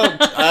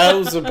 I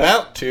was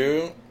about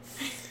to.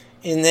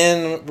 And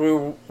then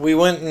we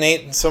went and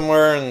ate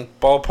somewhere in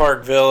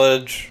Ballpark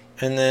Village,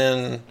 and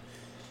then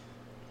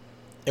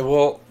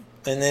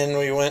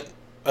we went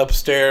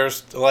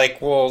upstairs,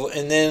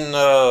 and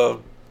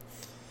then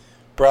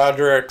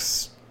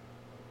Broderick's.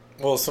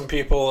 Well, some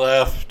people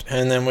left,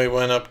 and then we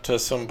went up to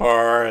some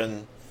bar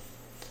and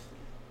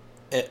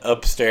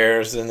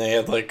upstairs, and they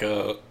had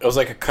it was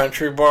like a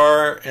country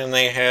bar, and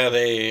they had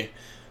a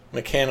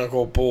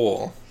mechanical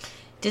bull.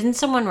 Didn't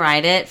someone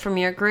ride it from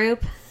your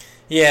group?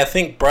 Yeah, I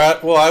think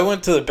I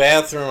went to the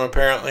bathroom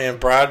apparently, and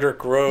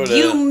Broderick rode it.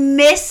 You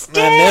missed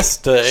it? I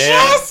missed it, yeah.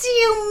 Yes,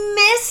 you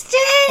missed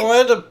it?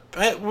 Well,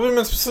 what am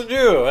I supposed to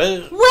do?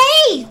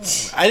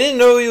 Wait! I didn't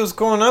know he was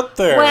going up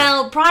there.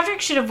 Well,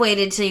 Broderick should have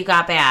waited till you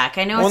got back.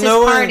 I know it's his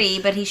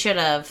party, but he should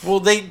have. Well,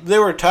 they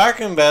were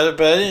talking about it,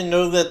 but I didn't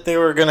know that they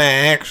were going to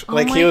act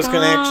he was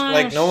going to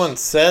act no one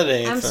said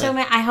anything. I'm so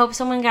mad. I hope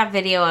someone got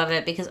video of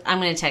it because I'm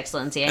going to text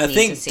Lindsay. I need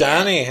to see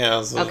Donnie it.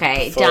 has it.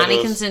 Okay,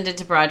 Donnie can send it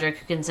to Broderick,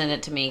 who can send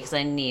it to me because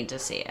I need to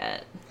see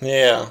it.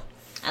 Yeah.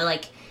 I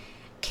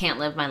can't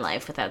live my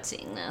life without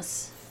seeing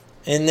this.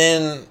 And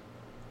then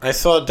I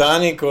saw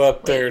Donnie go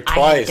up there twice.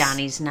 I have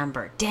Donnie's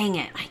number. Dang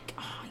it.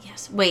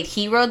 Yes. Wait,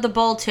 he rode the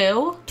bull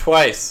too?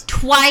 Twice.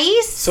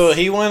 So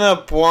he went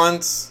up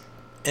once,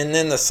 and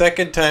then the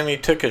second time he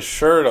took his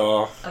shirt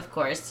off. Of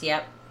course,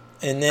 yep.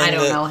 And then I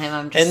don't know him,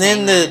 I'm just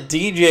saying the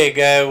DJ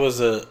guy was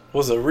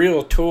a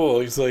real tool.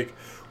 He's like,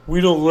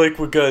 we don't like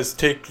when guys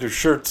take their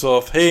shirts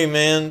off. Hey,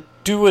 man,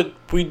 do what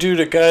we do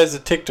to guys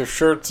that take their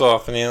shirts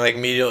off, and he like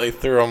immediately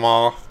threw them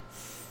off.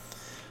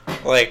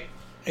 Like,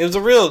 it was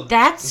a real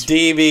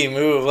DB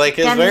move. Like,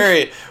 it's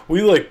very,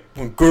 we like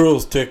when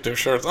girls take their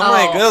shirts. I'm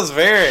like, that was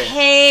very.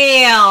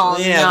 Hell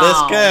yeah, no.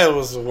 This guy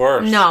was the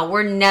worst. No,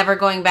 we're never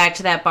going back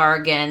to that bar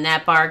again.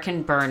 That bar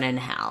can burn in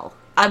hell.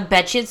 I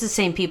bet you it's the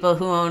same people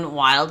who own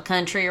Wild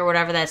Country or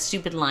whatever that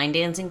stupid line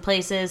dancing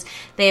place is.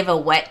 They have a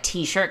wet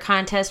t-shirt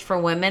contest for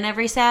women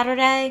every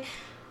Saturday.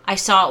 I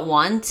saw it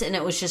once, and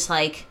it was just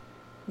like...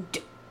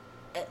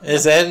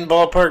 Is that in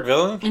Ballpark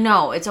Village?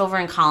 No, it's over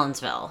in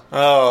Collinsville.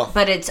 Oh.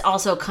 But it's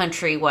also a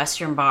country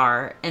western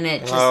bar, and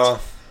it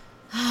just...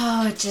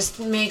 it just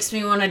makes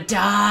me want to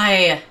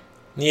die.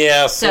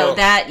 Yeah, so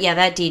that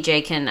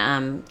DJ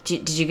can...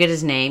 did you get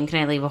his name? Can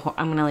I leave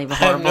I'm going to leave a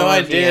horrible I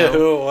have no review. idea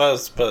who it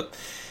was, but...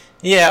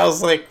 Yeah, I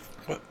was like,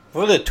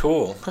 what a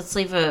tool. Let's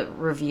leave a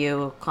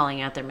review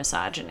calling out their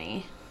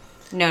misogyny.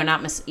 No,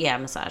 not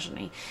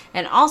misogyny.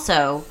 And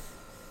also...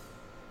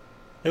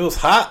 It was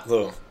hot,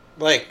 though.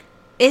 Like...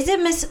 Is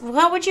it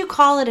what would you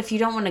call it if you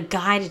don't want a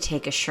guy to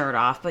take a shirt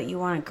off, but you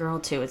want a girl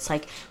to? It's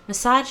like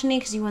misogyny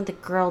because you want the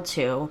girl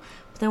to.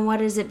 But then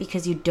what is it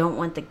because you don't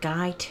want the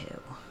guy to?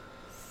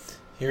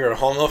 You're a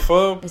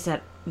homophobe? Is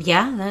that...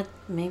 Yeah,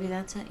 maybe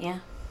that's it, yeah.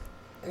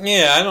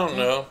 Yeah, I don't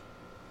know.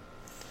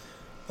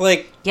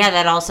 Like... Yeah,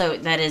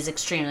 that is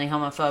extremely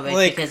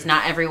homophobic because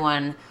not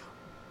everyone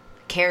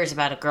cares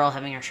about a girl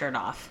having her shirt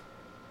off.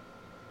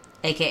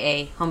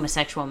 AKA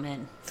homosexual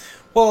men.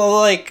 Well,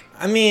 like,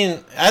 I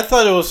mean, I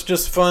thought it was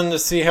just fun to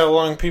see how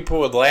long people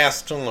would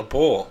last on the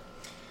pool.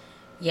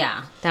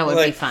 Yeah, that would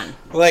be fun.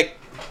 Like,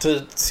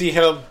 to see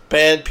how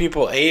bad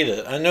people ate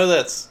it. I know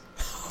that's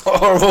a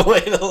horrible way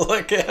to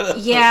look at it.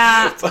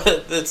 Yeah.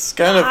 But it's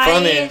kind of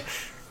funny.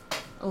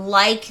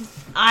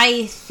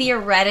 I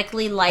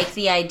theoretically like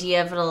the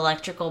idea of an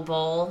electrical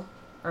bowl.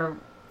 Or...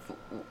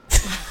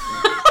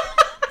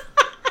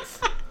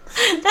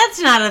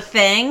 That's not a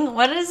thing.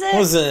 What is it?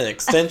 Was it an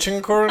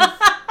extension cord?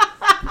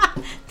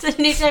 It's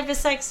a new type of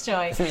sex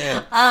toy.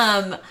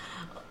 Yeah.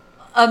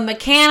 A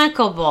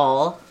mechanical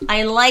bowl.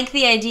 I like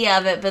the idea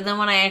of it, but then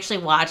when I actually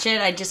watch it,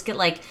 I just get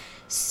like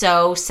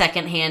so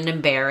secondhand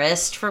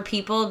embarrassed for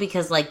people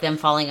because like them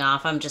falling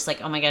off. I'm just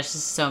like, oh my gosh, this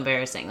is so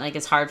embarrassing. Like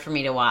it's hard for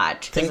me to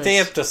watch. I think they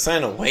have to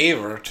sign a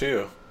waiver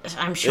too.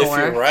 I'm sure. If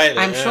you're right,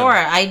 I'm sure.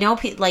 I know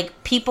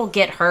people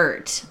get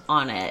hurt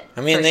on it.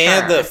 I mean, they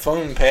had the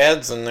foam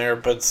pads in there,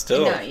 but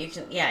still. No, you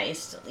can. Yeah, you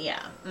still.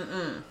 Yeah.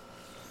 Mm-mm.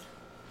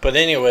 But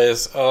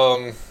anyways,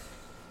 so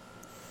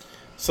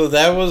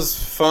that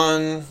was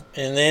fun,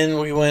 and then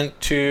we went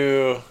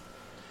to,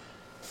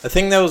 I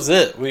think that was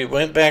it. We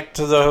went back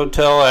to the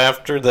hotel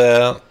after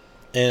that,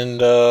 and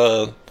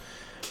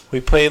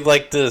we played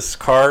like this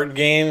card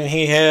game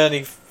he had.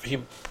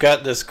 He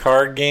got this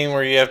card game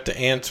where you have to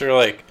answer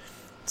like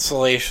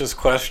salacious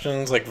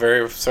questions, like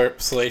very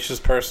salacious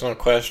personal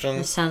questions.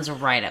 This sounds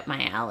right up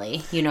my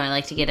alley. You know, I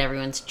like to get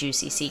everyone's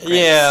juicy secrets.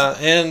 Yeah,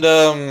 and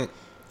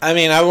I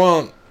mean, I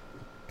won't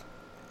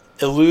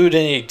elude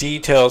any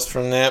details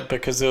from that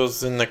because it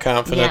was in the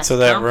confidence of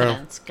that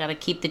room. Got to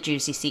keep the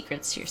juicy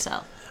secrets to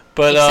yourself.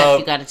 But except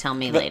you got to tell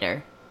me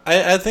later.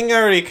 I think I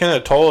already kind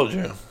of told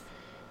you.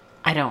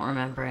 I don't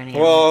remember any.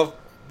 Well,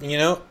 you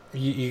know,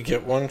 you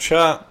get one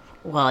shot.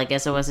 Well, I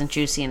guess it wasn't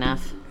juicy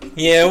enough.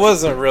 Yeah, it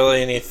wasn't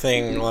really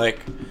anything like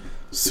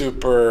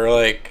super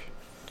like,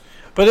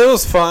 but it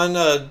was fun.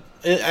 I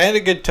had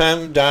a good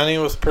time. Donnie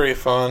was pretty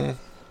fun,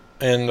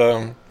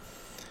 and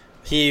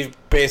he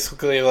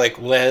basically like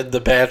led the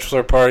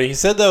bachelor party. He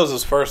said that was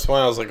his first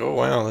one. I was like, oh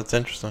wow, that's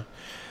interesting.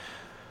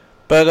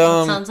 But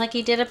sounds like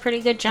he did a pretty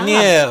good job.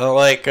 Yeah,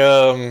 like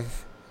I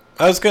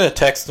was gonna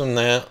text him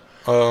that,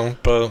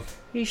 but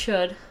you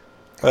should.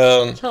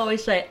 It's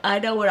always like, I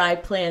know when I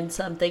plan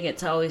something,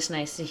 it's always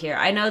nice to hear.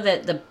 I know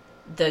that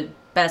the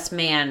best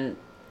man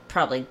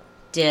probably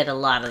did a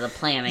lot of the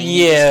planning. Yeah.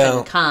 He just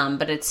couldn't come,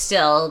 but it's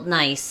still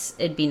nice.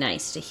 It'd be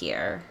nice to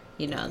hear,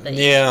 you know, that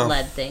he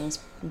led things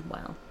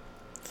well.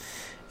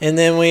 And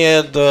then we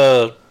had,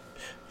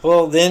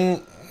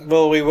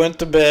 we went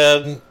to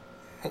bed.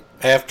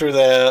 After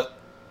that,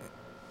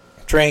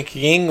 drank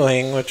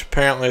Yingling, which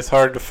apparently is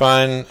hard to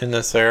find in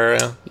this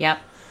area. Yep.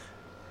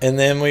 And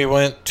then we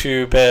went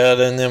to bed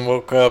and then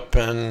woke up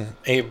and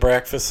ate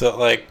breakfast at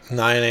like 8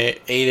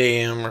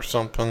 a.m. or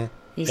something.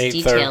 These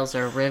details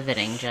are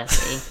riveting,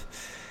 Jesse.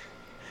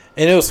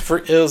 And it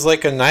was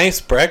like a nice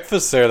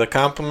breakfast there, the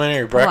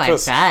complimentary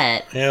breakfast. Oh, I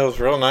bet. Yeah, it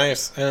was real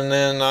nice. And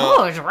then... it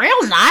was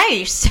real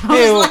nice. It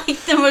was like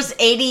the most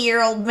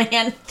 80-year-old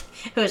man.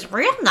 It was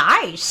real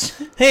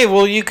nice. Hey,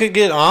 well, you could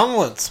get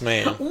omelets,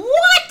 man.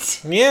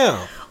 What?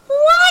 Yeah.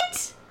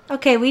 What?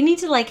 Okay, we need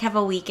to like have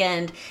a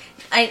weekend.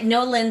 I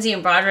know Lindsay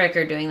and Broderick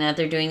are doing that.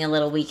 They're doing a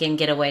little weekend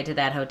getaway to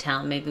that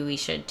hotel. Maybe we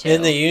should too.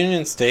 In the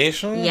Union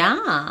Station?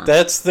 Yeah.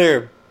 That's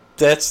their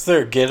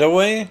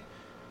getaway?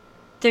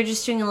 They're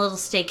just doing a little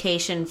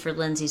staycation for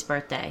Lindsay's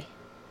birthday.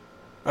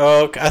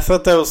 Oh, okay. I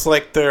thought that was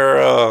like their...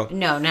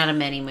 No, not a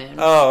mini moon.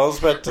 Oh, I was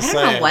about to say.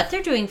 I don't know what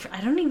they're doing. I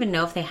don't even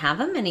know if they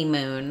have a mini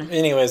moon.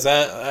 Anyways,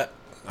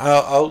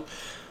 I'll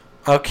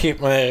I'll keep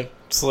my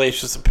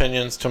salacious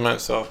opinions to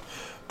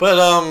myself. But,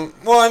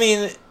 well, I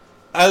mean,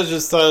 I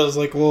just thought it was,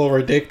 like, a little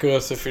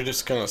ridiculous if you're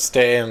just gonna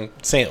stay in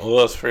St.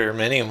 Louis for your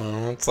mini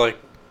moon. It's like,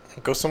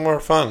 go somewhere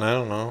fun. I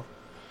don't know.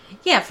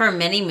 Yeah, for a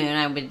mini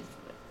moon,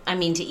 I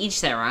mean, to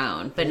each their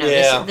own. But no,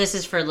 Yeah. this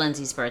is for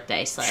Lindsay's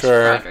birthday /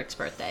 Sure. Broderick's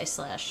birthday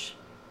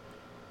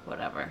 /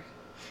 whatever.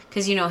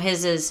 Because, you know,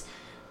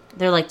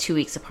 they're like 2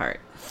 weeks apart.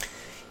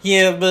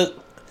 Yeah, but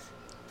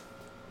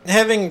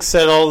having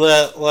said all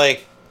that,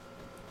 like,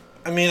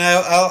 I mean,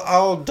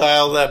 I'll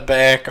dial that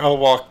back. I'll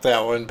walk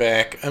that one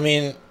back. I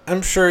mean,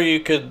 I'm sure you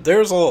could.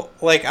 There's a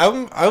like I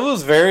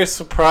was very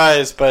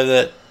surprised by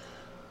that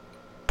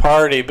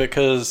party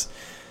because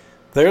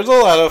there's a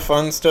lot of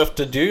fun stuff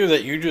to do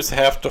that you just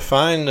have to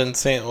find in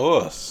St.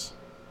 Louis.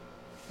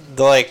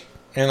 Like,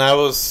 and I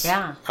was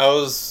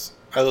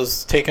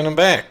taken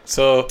aback.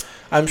 So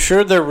I'm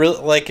sure they're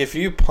really like if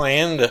you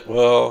planned it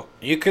well,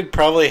 you could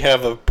probably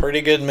have a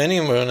pretty good mini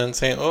moon in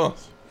St.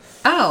 Louis.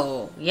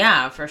 Oh,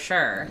 yeah, for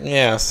sure.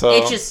 Yeah, so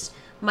It just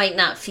might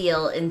not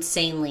feel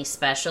insanely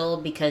special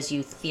because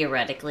you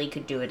theoretically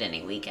could do it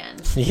any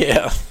weekend.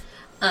 yeah.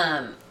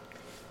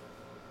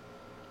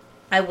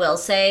 I will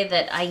say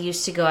that I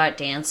used to go out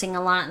dancing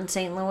a lot in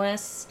St.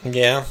 Louis.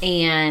 Yeah.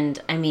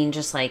 And, I mean,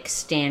 just like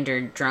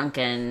standard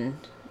drunken,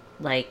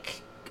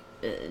 like,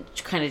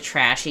 kind of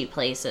trashy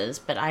places.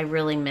 But I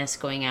really miss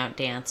going out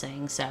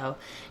dancing. So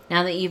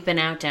now that you've been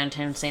out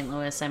downtown St.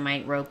 Louis, I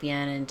might rope you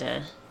in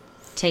into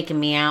taking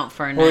me out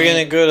for a night. We're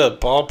going to go to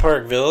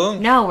Ballpark Villa?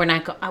 No, we're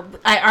not going.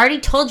 I already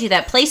told you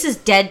that place is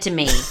dead to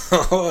me.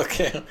 Oh,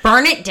 okay.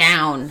 Burn it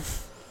down.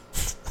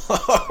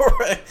 All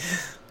right.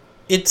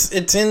 It's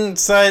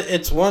inside.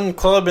 It's one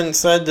club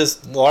inside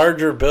this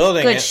larger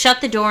building. Good. Shut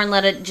the door and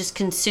let it just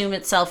consume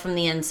itself from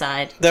the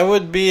inside. That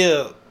would be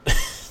a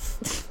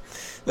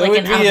Like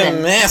an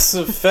oven.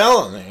 massive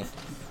felony.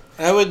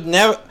 I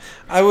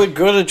would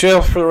go to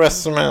jail for the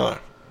rest of my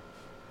life.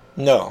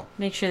 No.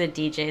 Make sure the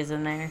DJ's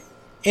in there.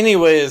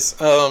 Anyways,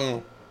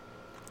 so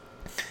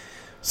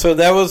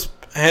that was.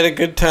 I had a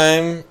good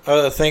time.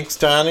 Thanks,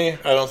 Donnie.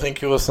 I don't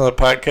think you listen to the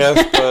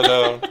podcast,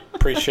 but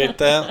appreciate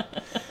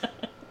that.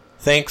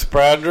 Thanks,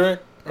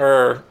 Broderick,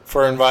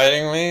 for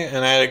inviting me,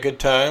 and I had a good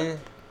time.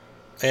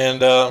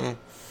 And I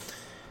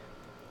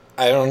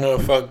don't know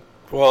if I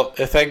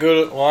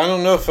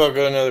don't know if I'll go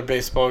to another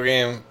baseball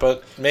game,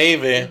 but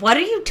maybe. What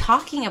are you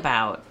talking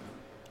about?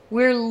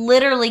 We're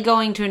literally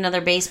going to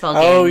another baseball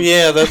game. Oh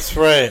yeah, that's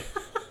right.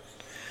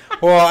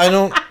 Well, I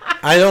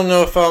don't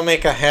know if I'll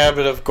make a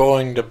habit of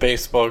going to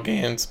baseball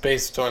games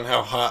based on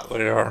how hot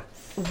they are.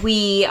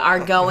 We are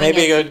going.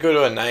 Maybe I'd go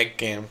to a night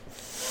game.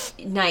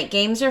 Night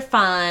games are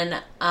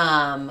fun.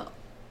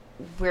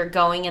 We're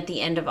going at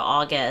the end of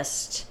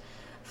August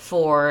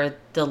for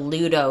the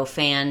Ludo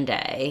Fan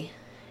Day.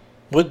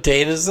 What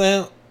date is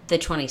that? The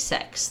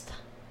 26th.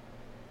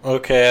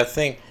 Okay, I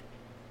think.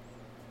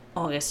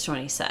 August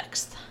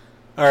 26th.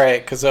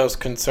 Alright, because I was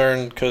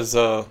concerned because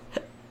I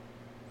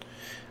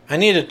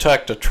need to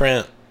talk to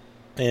Trent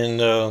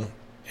and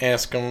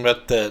ask him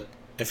about that,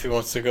 if he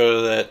wants to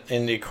go to that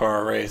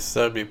IndyCar race.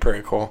 That'd be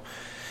pretty cool.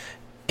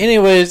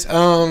 Anyways,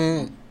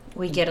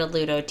 we get a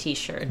Ludo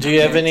t-shirt. do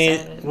you have any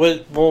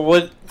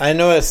what I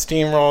know I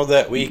steamrolled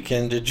that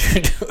weekend. Did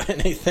you do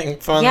anything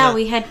fun? Yeah,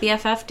 we had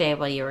BFF Day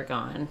while you were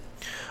gone.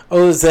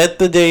 Oh, is that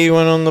the day you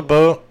went on the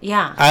boat?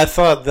 Yeah. I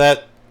thought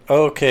that.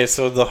 Okay,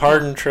 so the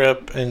Hardin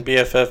trip and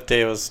BFF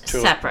Day was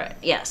two separate.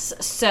 Yes.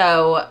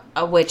 So,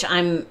 which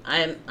I'm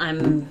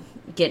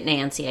getting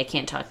antsy. I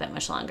can't talk that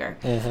much longer.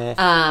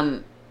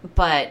 Mm-hmm.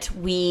 But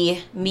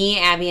me,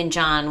 Abby, and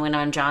John went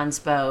on John's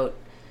boat,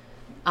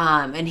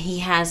 and he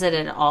has it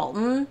at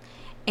Alton,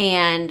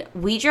 and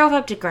we drove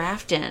up to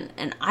Grafton,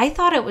 and I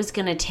thought it was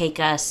going to take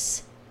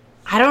us.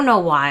 I don't know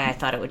why I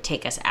thought it would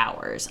take us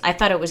hours. I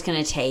thought it was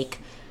going to take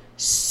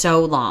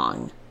so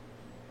long,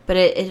 but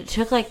it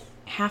took like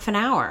half an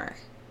hour.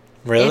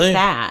 Really? If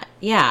that.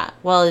 Yeah.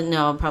 Well,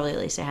 no, probably at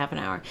least a half an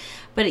hour.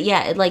 But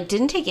yeah, it like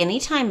didn't take any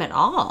time at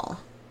all.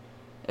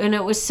 And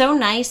it was so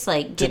nice,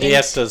 like Did he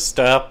have to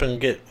stop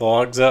and get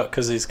logs out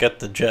because he's got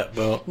the jet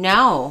boat?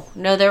 No,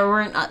 there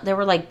weren't. There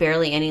were like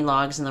barely any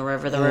logs in the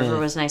river. The river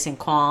was nice and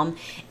calm,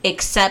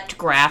 except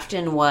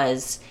Grafton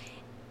was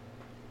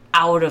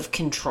out of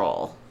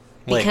control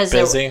because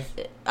like busy.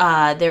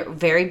 They're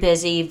very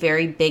busy,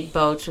 very big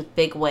boats with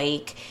big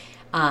wake.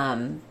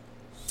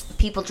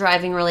 People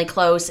driving really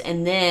close,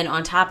 and then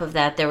on top of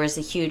that, there was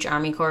a huge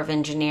Army Corps of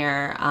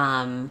Engineer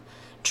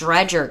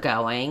dredger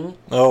going.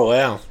 Oh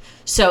wow!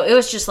 So it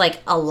was just like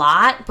a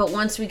lot, but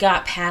once we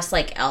got past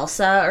like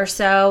Elsa or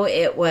so,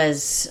 it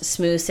was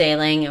smooth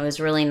sailing. It was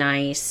really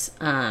nice.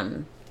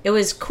 It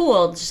was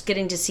cool just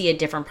getting to see a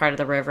different part of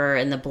the river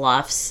and the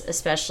bluffs,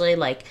 especially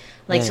like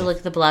to look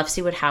at the bluff,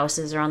 see what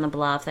houses are on the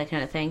bluff, that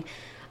kind of thing.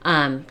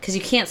 Because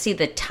you can't see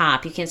the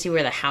top, you can't see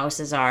where the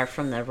houses are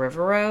from the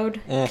river road.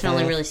 You can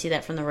only really see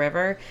that from the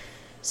river.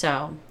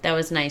 So that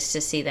was nice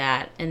to see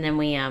that. And then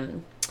we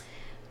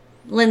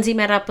Lindsay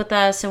met up with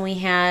us, and we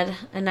had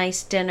a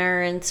nice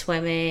dinner and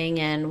swimming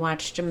and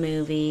watched a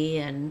movie,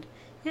 and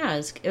Yeah,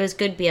 it was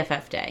good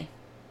BFF day.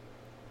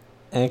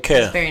 Okay.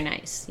 It was very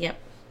nice. Yep.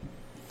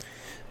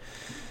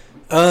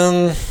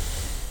 All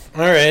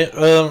right.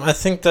 I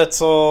think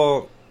that's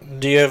all.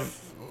 Do you have?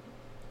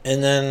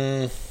 And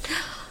then,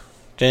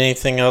 did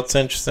anything else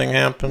interesting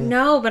happen?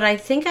 No, but I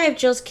think I have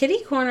Jill's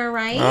Kitty Corner,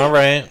 right? All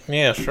right.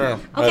 Yeah, sure.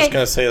 I was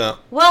gonna say that.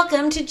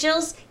 Welcome to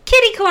Jill's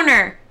Kitty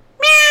Corner.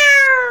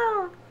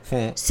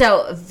 Meow.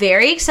 So,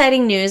 very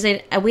exciting news.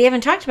 We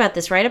haven't talked about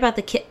this, right? About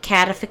the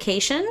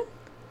catification.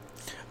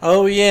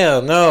 Oh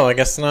yeah, no, I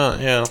guess not.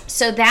 Yeah.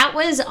 So that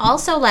was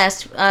also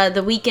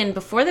the weekend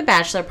before the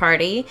bachelor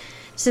party.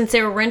 Since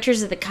they were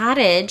renters at the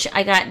cottage,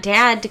 I got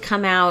Dad to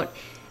come out,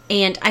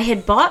 and I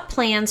had bought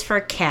plans for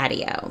a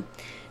catio.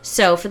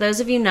 So for those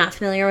of you not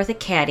familiar with a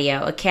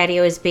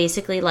catio is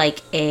basically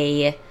like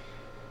a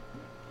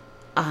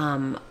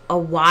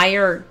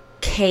wire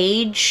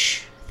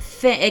cage.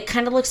 It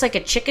kind of looks like a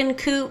chicken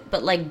coop,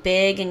 but like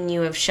big, and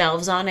you have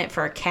shelves on it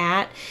for a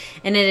cat,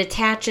 and it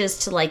attaches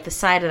to like the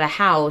side of the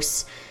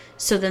house.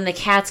 So then the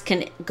cats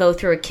can go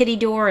through a kitty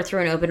door or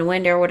through an open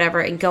window or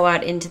whatever and go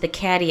out into the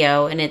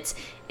catio, and it's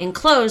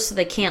enclosed so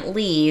they can't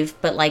leave,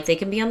 but like they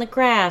can be on the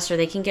grass or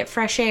they can get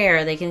fresh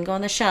air, they can go on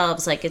the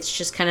shelves. Like it's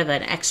just kind of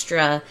an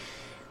extra,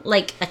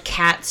 like a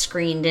cat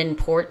screened in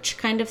porch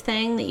kind of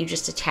thing that you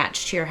just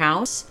attach to your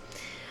house.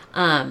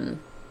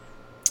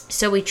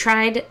 So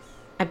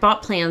I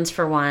bought plans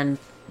for one.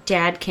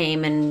 Dad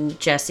came and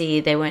Jesse,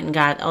 they went and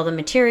got all the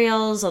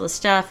materials, all the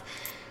stuff.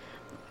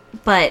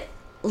 But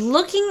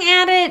looking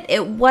at it,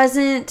 it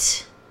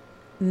wasn't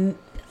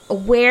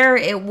where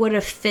it would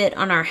have fit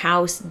on our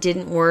house.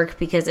 Didn't work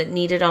because it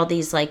needed all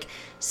these like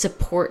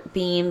support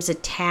beams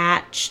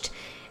attached,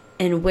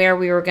 and where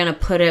we were going to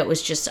put it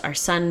was just our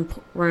sun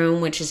room,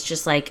 which is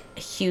just like a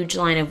huge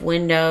line of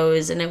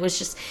windows, and it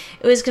was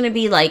going to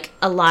be like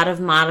a lot of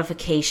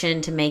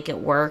modification to make it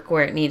work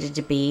where it needed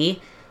to be.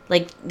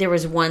 Like there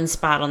was one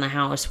spot on the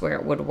house where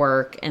it would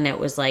work, and it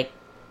was like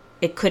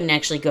it couldn't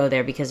actually go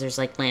there because there's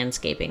like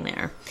landscaping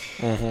there.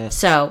 Mm-hmm.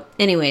 So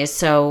anyways,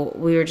 so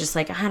we were just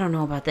like, I don't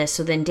know about this.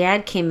 So then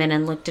Dad came in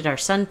and looked at our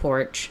sun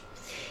porch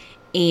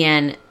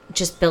and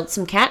just built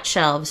some cat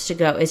shelves to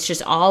go. It's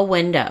just all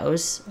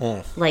windows,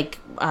 like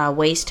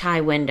waist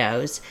high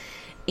windows.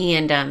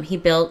 And he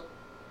built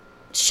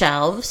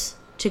shelves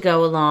to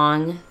go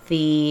along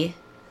the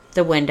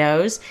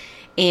windows.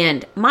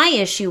 And my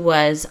issue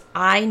was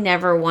I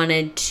never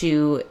wanted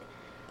to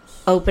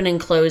open and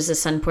close the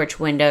sun porch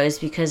windows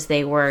because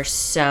they were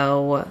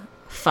so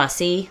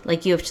fussy.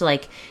 Like you have to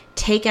like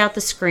take out the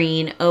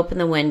screen, open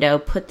the window,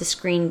 put the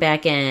screen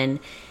back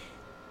in,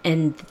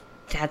 and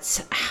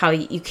that's how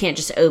you can't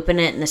just open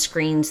it and the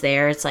screen's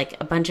there. It's like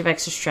a bunch of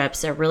extra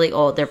steps. They're really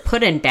old. They're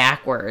put in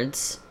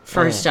backwards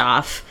first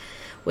off,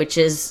 which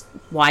is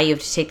why you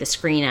have to take the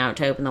screen out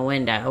to open the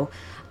window.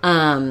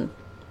 And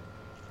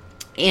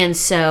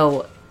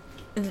so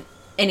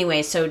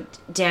anyway, so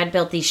Dad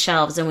built these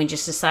shelves, and we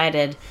just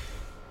decided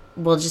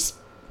we'll just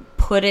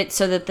put it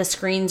so that the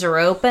screens are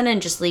open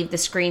and just leave the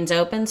screens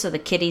open so the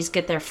kitties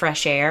get their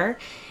fresh air.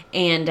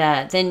 And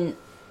then,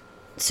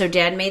 so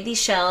Dad made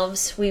these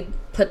shelves. We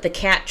put the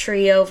cat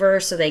tree over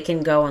so they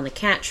can go on the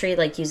cat tree,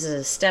 like use it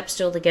as a step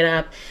stool to get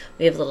up.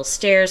 We have little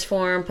stairs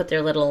for them, put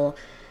their little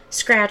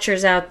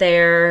scratchers out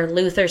there.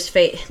 Luther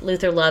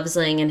loves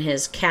laying in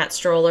his cat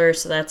stroller,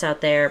 so that's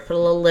out there. Put a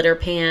little litter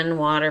pan,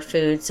 water,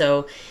 food,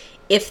 so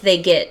if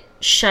they get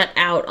shut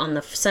out on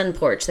the sun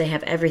porch, they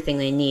have everything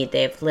they need.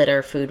 They have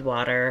litter, food,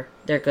 water.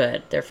 They're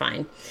good. They're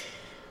fine.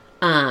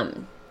 At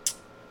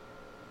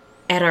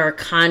our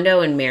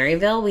condo in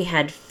Maryville, we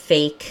had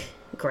fake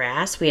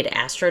grass. We had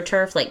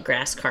AstroTurf, like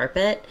grass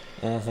carpet,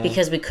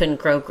 because we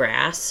couldn't grow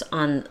grass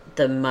on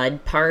the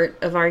mud part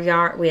of our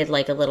yard. We had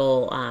like a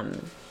little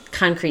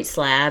concrete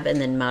slab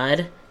and then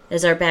mud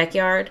as our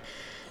backyard.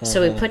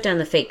 So we put down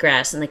the fake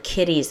grass, and the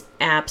kitties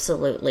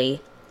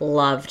absolutely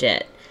loved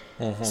it.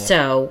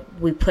 So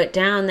we put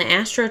down the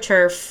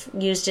AstroTurf,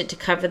 used it to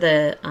cover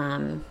the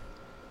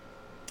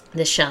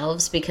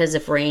shelves, because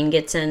if rain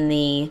gets in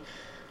the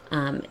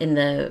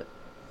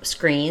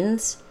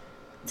screens,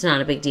 it's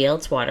not a big deal.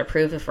 It's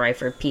waterproof. If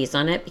Ryford pees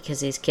on it because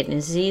he's kidney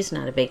disease,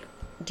 not a big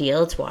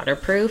deal. It's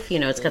waterproof. You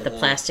know, it's got the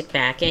plastic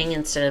backing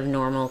instead of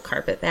normal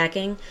carpet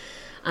backing.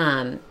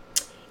 And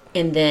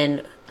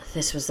then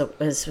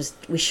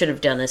we should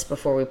have done this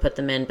before we put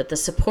them in, but the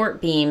support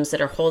beams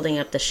that are holding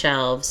up the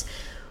shelves,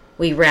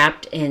 we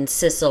wrapped in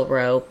sisal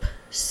rope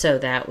so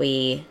that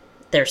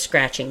they're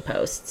scratching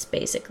posts,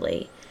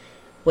 basically,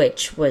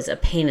 which was a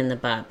pain in the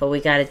butt, but we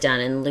got it done,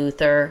 and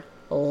Luther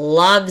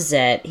loves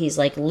it. He's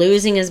like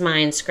losing his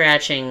mind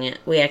scratching.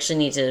 We actually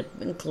need to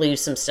glue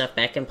some stuff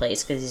back in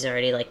place because he's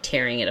already like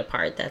tearing it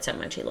apart. That's how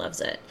much he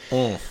loves it.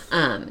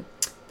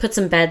 Put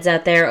some beds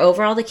out there.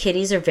 Overall, the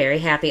kitties are very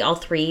happy. All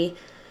three,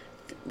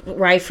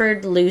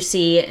 Ryford,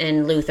 Lucy,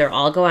 and Luther,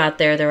 all go out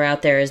there. They're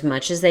out there as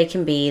much as they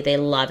can be. They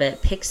love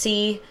it.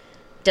 Pixie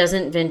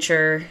doesn't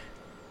venture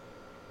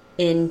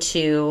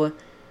into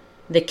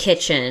the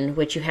kitchen,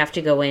 which you have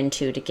to go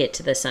into to get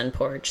to the sun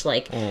porch.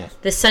 Like,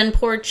 the sun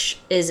porch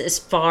is as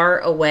far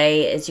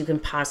away as you can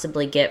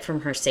possibly get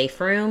from her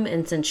safe room.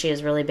 And since she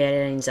has really bad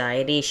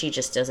anxiety, she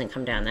just doesn't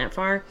come down that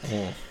far.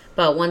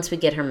 But once we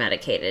get her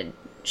medicated,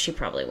 she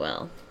probably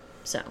will.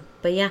 So,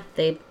 but yeah,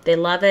 they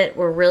love it.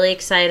 We're really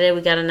excited.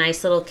 We got a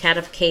nice little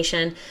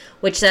catification,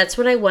 which that's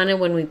what I wanted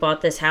when we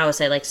bought this house.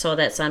 I like saw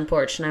that sun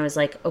porch and I was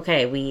like,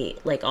 okay, we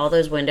like all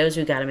those windows.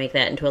 We got to make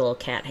that into a little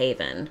cat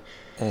haven.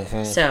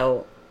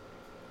 So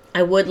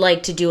I would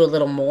like to do a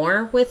little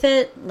more with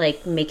it,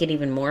 like make it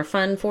even more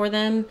fun for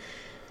them.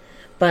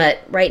 But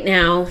right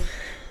now,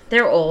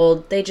 they're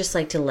old. They just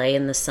like to lay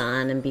in the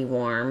sun and be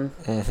warm.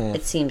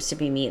 It seems to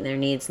be meeting their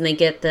needs. And they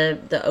get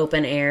the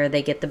open air.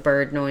 They get the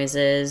bird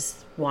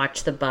noises,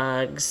 watch the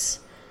bugs.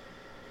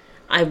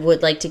 I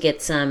would like to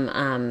get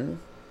some...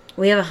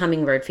 we have a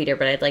hummingbird feeder,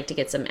 but I'd like to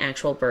get some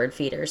actual bird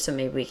feeders. So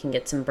maybe we can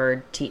get some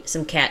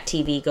some cat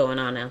TV going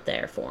on out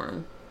there for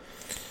them.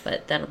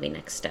 But that'll be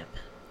next step.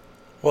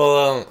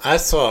 Well, I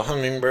saw a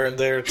hummingbird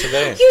there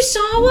today. You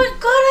saw one?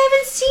 God, I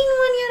haven't seen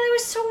one yet. I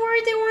was so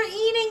worried they weren't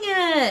eating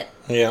it.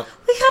 Yeah.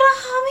 We got a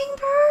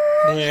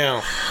hummingbird.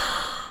 Yeah.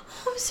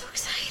 I'm so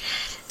excited.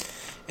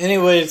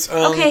 Anyways,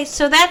 okay,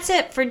 so that's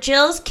it for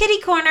Jill's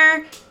Kitty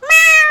Corner.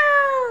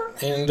 Meow.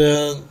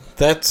 And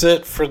that's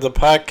it for the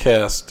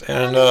podcast.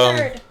 And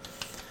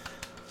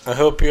I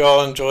hope you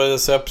all enjoy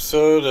this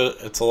episode.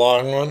 It's a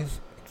long one,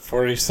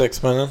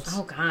 46 minutes.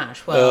 Oh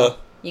gosh, well,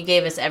 you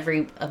gave us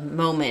every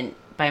moment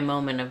by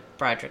moment of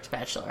Broderick's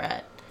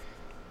Bachelorette.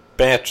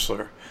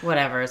 Bachelor.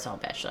 Whatever, it's all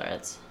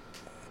bachelorettes.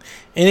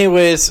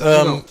 Anyways,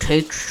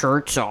 take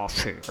shirts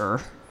off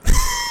here.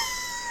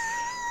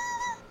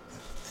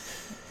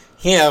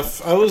 Yeah,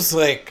 I was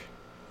like,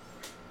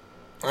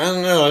 I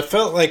don't know, I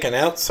felt like an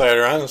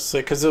outsider,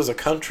 honestly, because it was a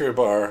country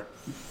bar.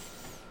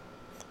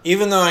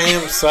 Even though I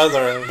am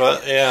Southern,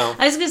 but yeah.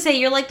 I was going to say,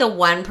 you're like the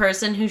one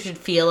person who should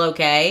feel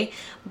okay,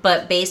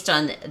 but based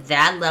on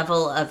that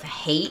level of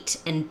hate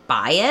and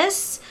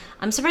bias,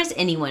 I'm surprised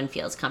anyone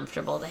feels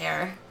comfortable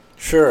there.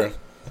 Sure.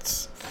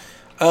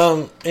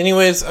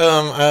 Anyways,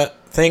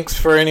 thanks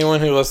for anyone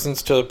who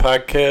listens to the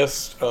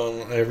podcast.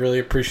 I really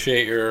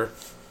appreciate your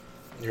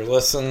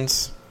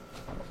listens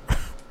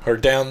or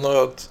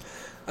downloads.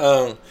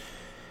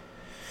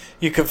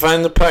 You can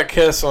find the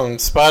podcast on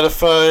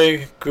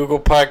Spotify, Google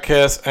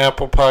Podcasts,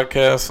 Apple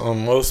Podcasts,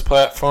 on most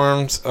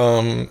platforms.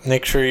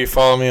 Make sure you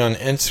follow me on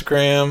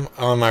Instagram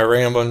on my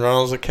Ramblin'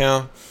 Ronalds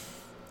account.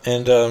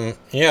 And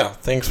yeah,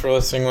 thanks for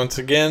listening once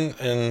again,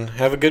 and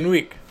have a good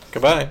week.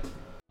 Goodbye.